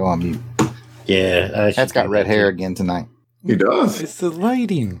professional. Go on mute. Yeah. That's got red hair again tonight. He does. It's the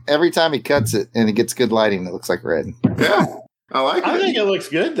lighting. Every time he cuts it and it gets good lighting, it looks like red. Yeah, I like I it. think it looks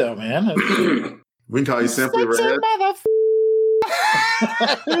good, though, man. We can call you Simply Red.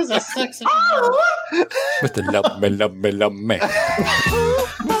 Who's a sexy Mr. Love Me, Love Me, Love Me.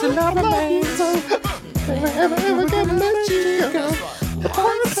 Mr. Loverman, never gonna let you go.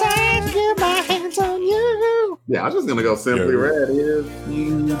 Get my hands on you. Yeah, I was just gonna go Simply Red. If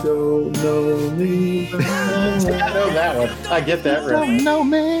you don't know me, I know that one. I get that right. Don't know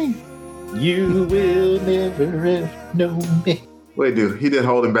me. You will never know me. wait, dude, he did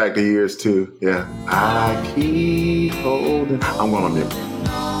Holding Back the Years too. Yeah, I keep holding. I'm going on mute.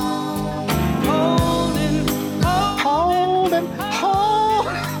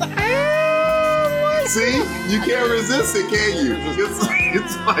 See, you can't resist it, can you?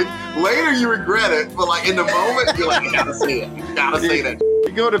 It's like later you regret it, but like in the moment you're like, you gotta say it. You gotta say that.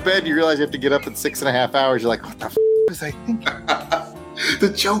 You go to bed, you realize you have to get up in 6.5 hours. You're like, what the was I thinking? The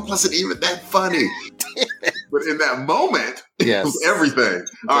joke wasn't even that funny. But in that moment, Yes. it was everything.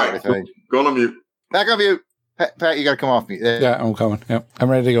 All right, Everything. go on mute. Back on mute. Pat, you got to come off mute. Yeah, I'm coming. Yep, I'm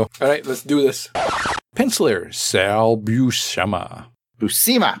ready to go. All right, let's do this. Penciler Sal Buscema.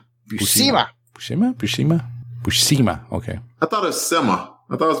 Buscema. Buscema. Buscema? Buscema? Buscema. Okay. I thought it was Sema.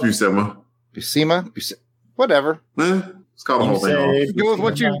 I thought it was Buscema. Buscema. Whatever. It's called a whole thing off. Go with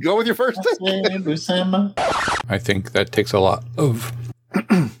what you go with your first thing. I think that takes a lot of.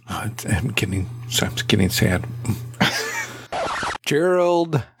 I'm getting sad.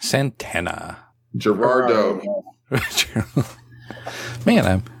 Gerald Santana. Gerardo. Man,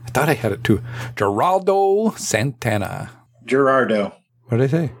 I thought I had it too. Geraldo Santana. Gerardo. What did I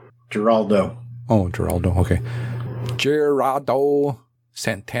say? Geraldo. Oh, Geraldo. Okay. Geraldo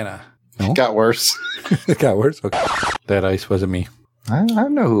Santana. No? It got worse. It got worse? Okay. That ice wasn't me. I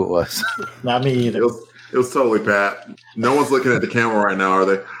don't know who it was. Not me either. It was totally Pat. No one's looking at the camera right now, are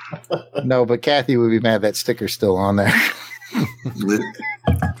they? No, but Kathy would be mad that sticker's still on there.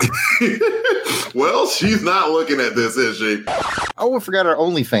 Well, she's not looking at this, is she? Oh, we forgot our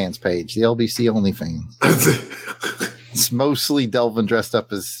OnlyFans page, the LBC OnlyFans. It's mostly Delvin dressed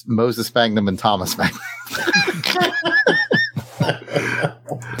up as Moses Magnum and Thomas Magnum.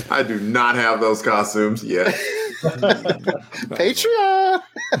 I do not have those costumes yet. Patreon.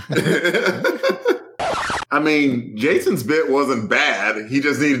 I mean, Jason's bit wasn't bad. He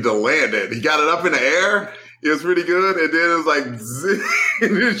just needed to land it. He got it up in the air, It was pretty good. And then it was like,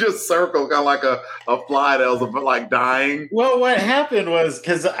 it was just circle, kind of like a fly that was like dying. Well, what happened was,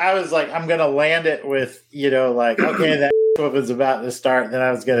 because I was like, I'm going to land it with, like, okay, that was about to start. And then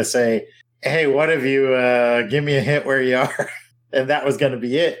I was going to say, hey, one of you give me a hint where you are. And that was going to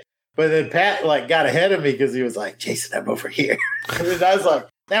be it. But then Pat like got ahead of me because he was like, Jason, I'm over here. And I was like,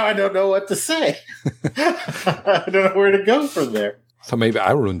 now I don't know what to say. I don't know where to go from there. So maybe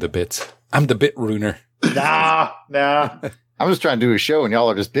I ruined the bits. I'm the bit ruiner. Nah. I'm just trying to do a show and y'all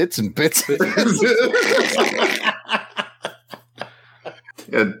are just bits and bits.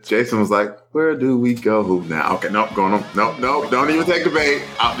 Yeah, Jason was like, where do we go now? Okay, nope, going on. Nope, don't even take the bait.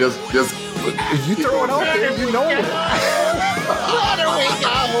 I'll just You throw it out there, you know it. Where do we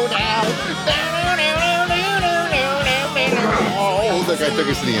go now? Oh, look, I took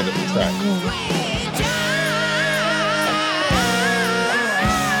us to the end of this time.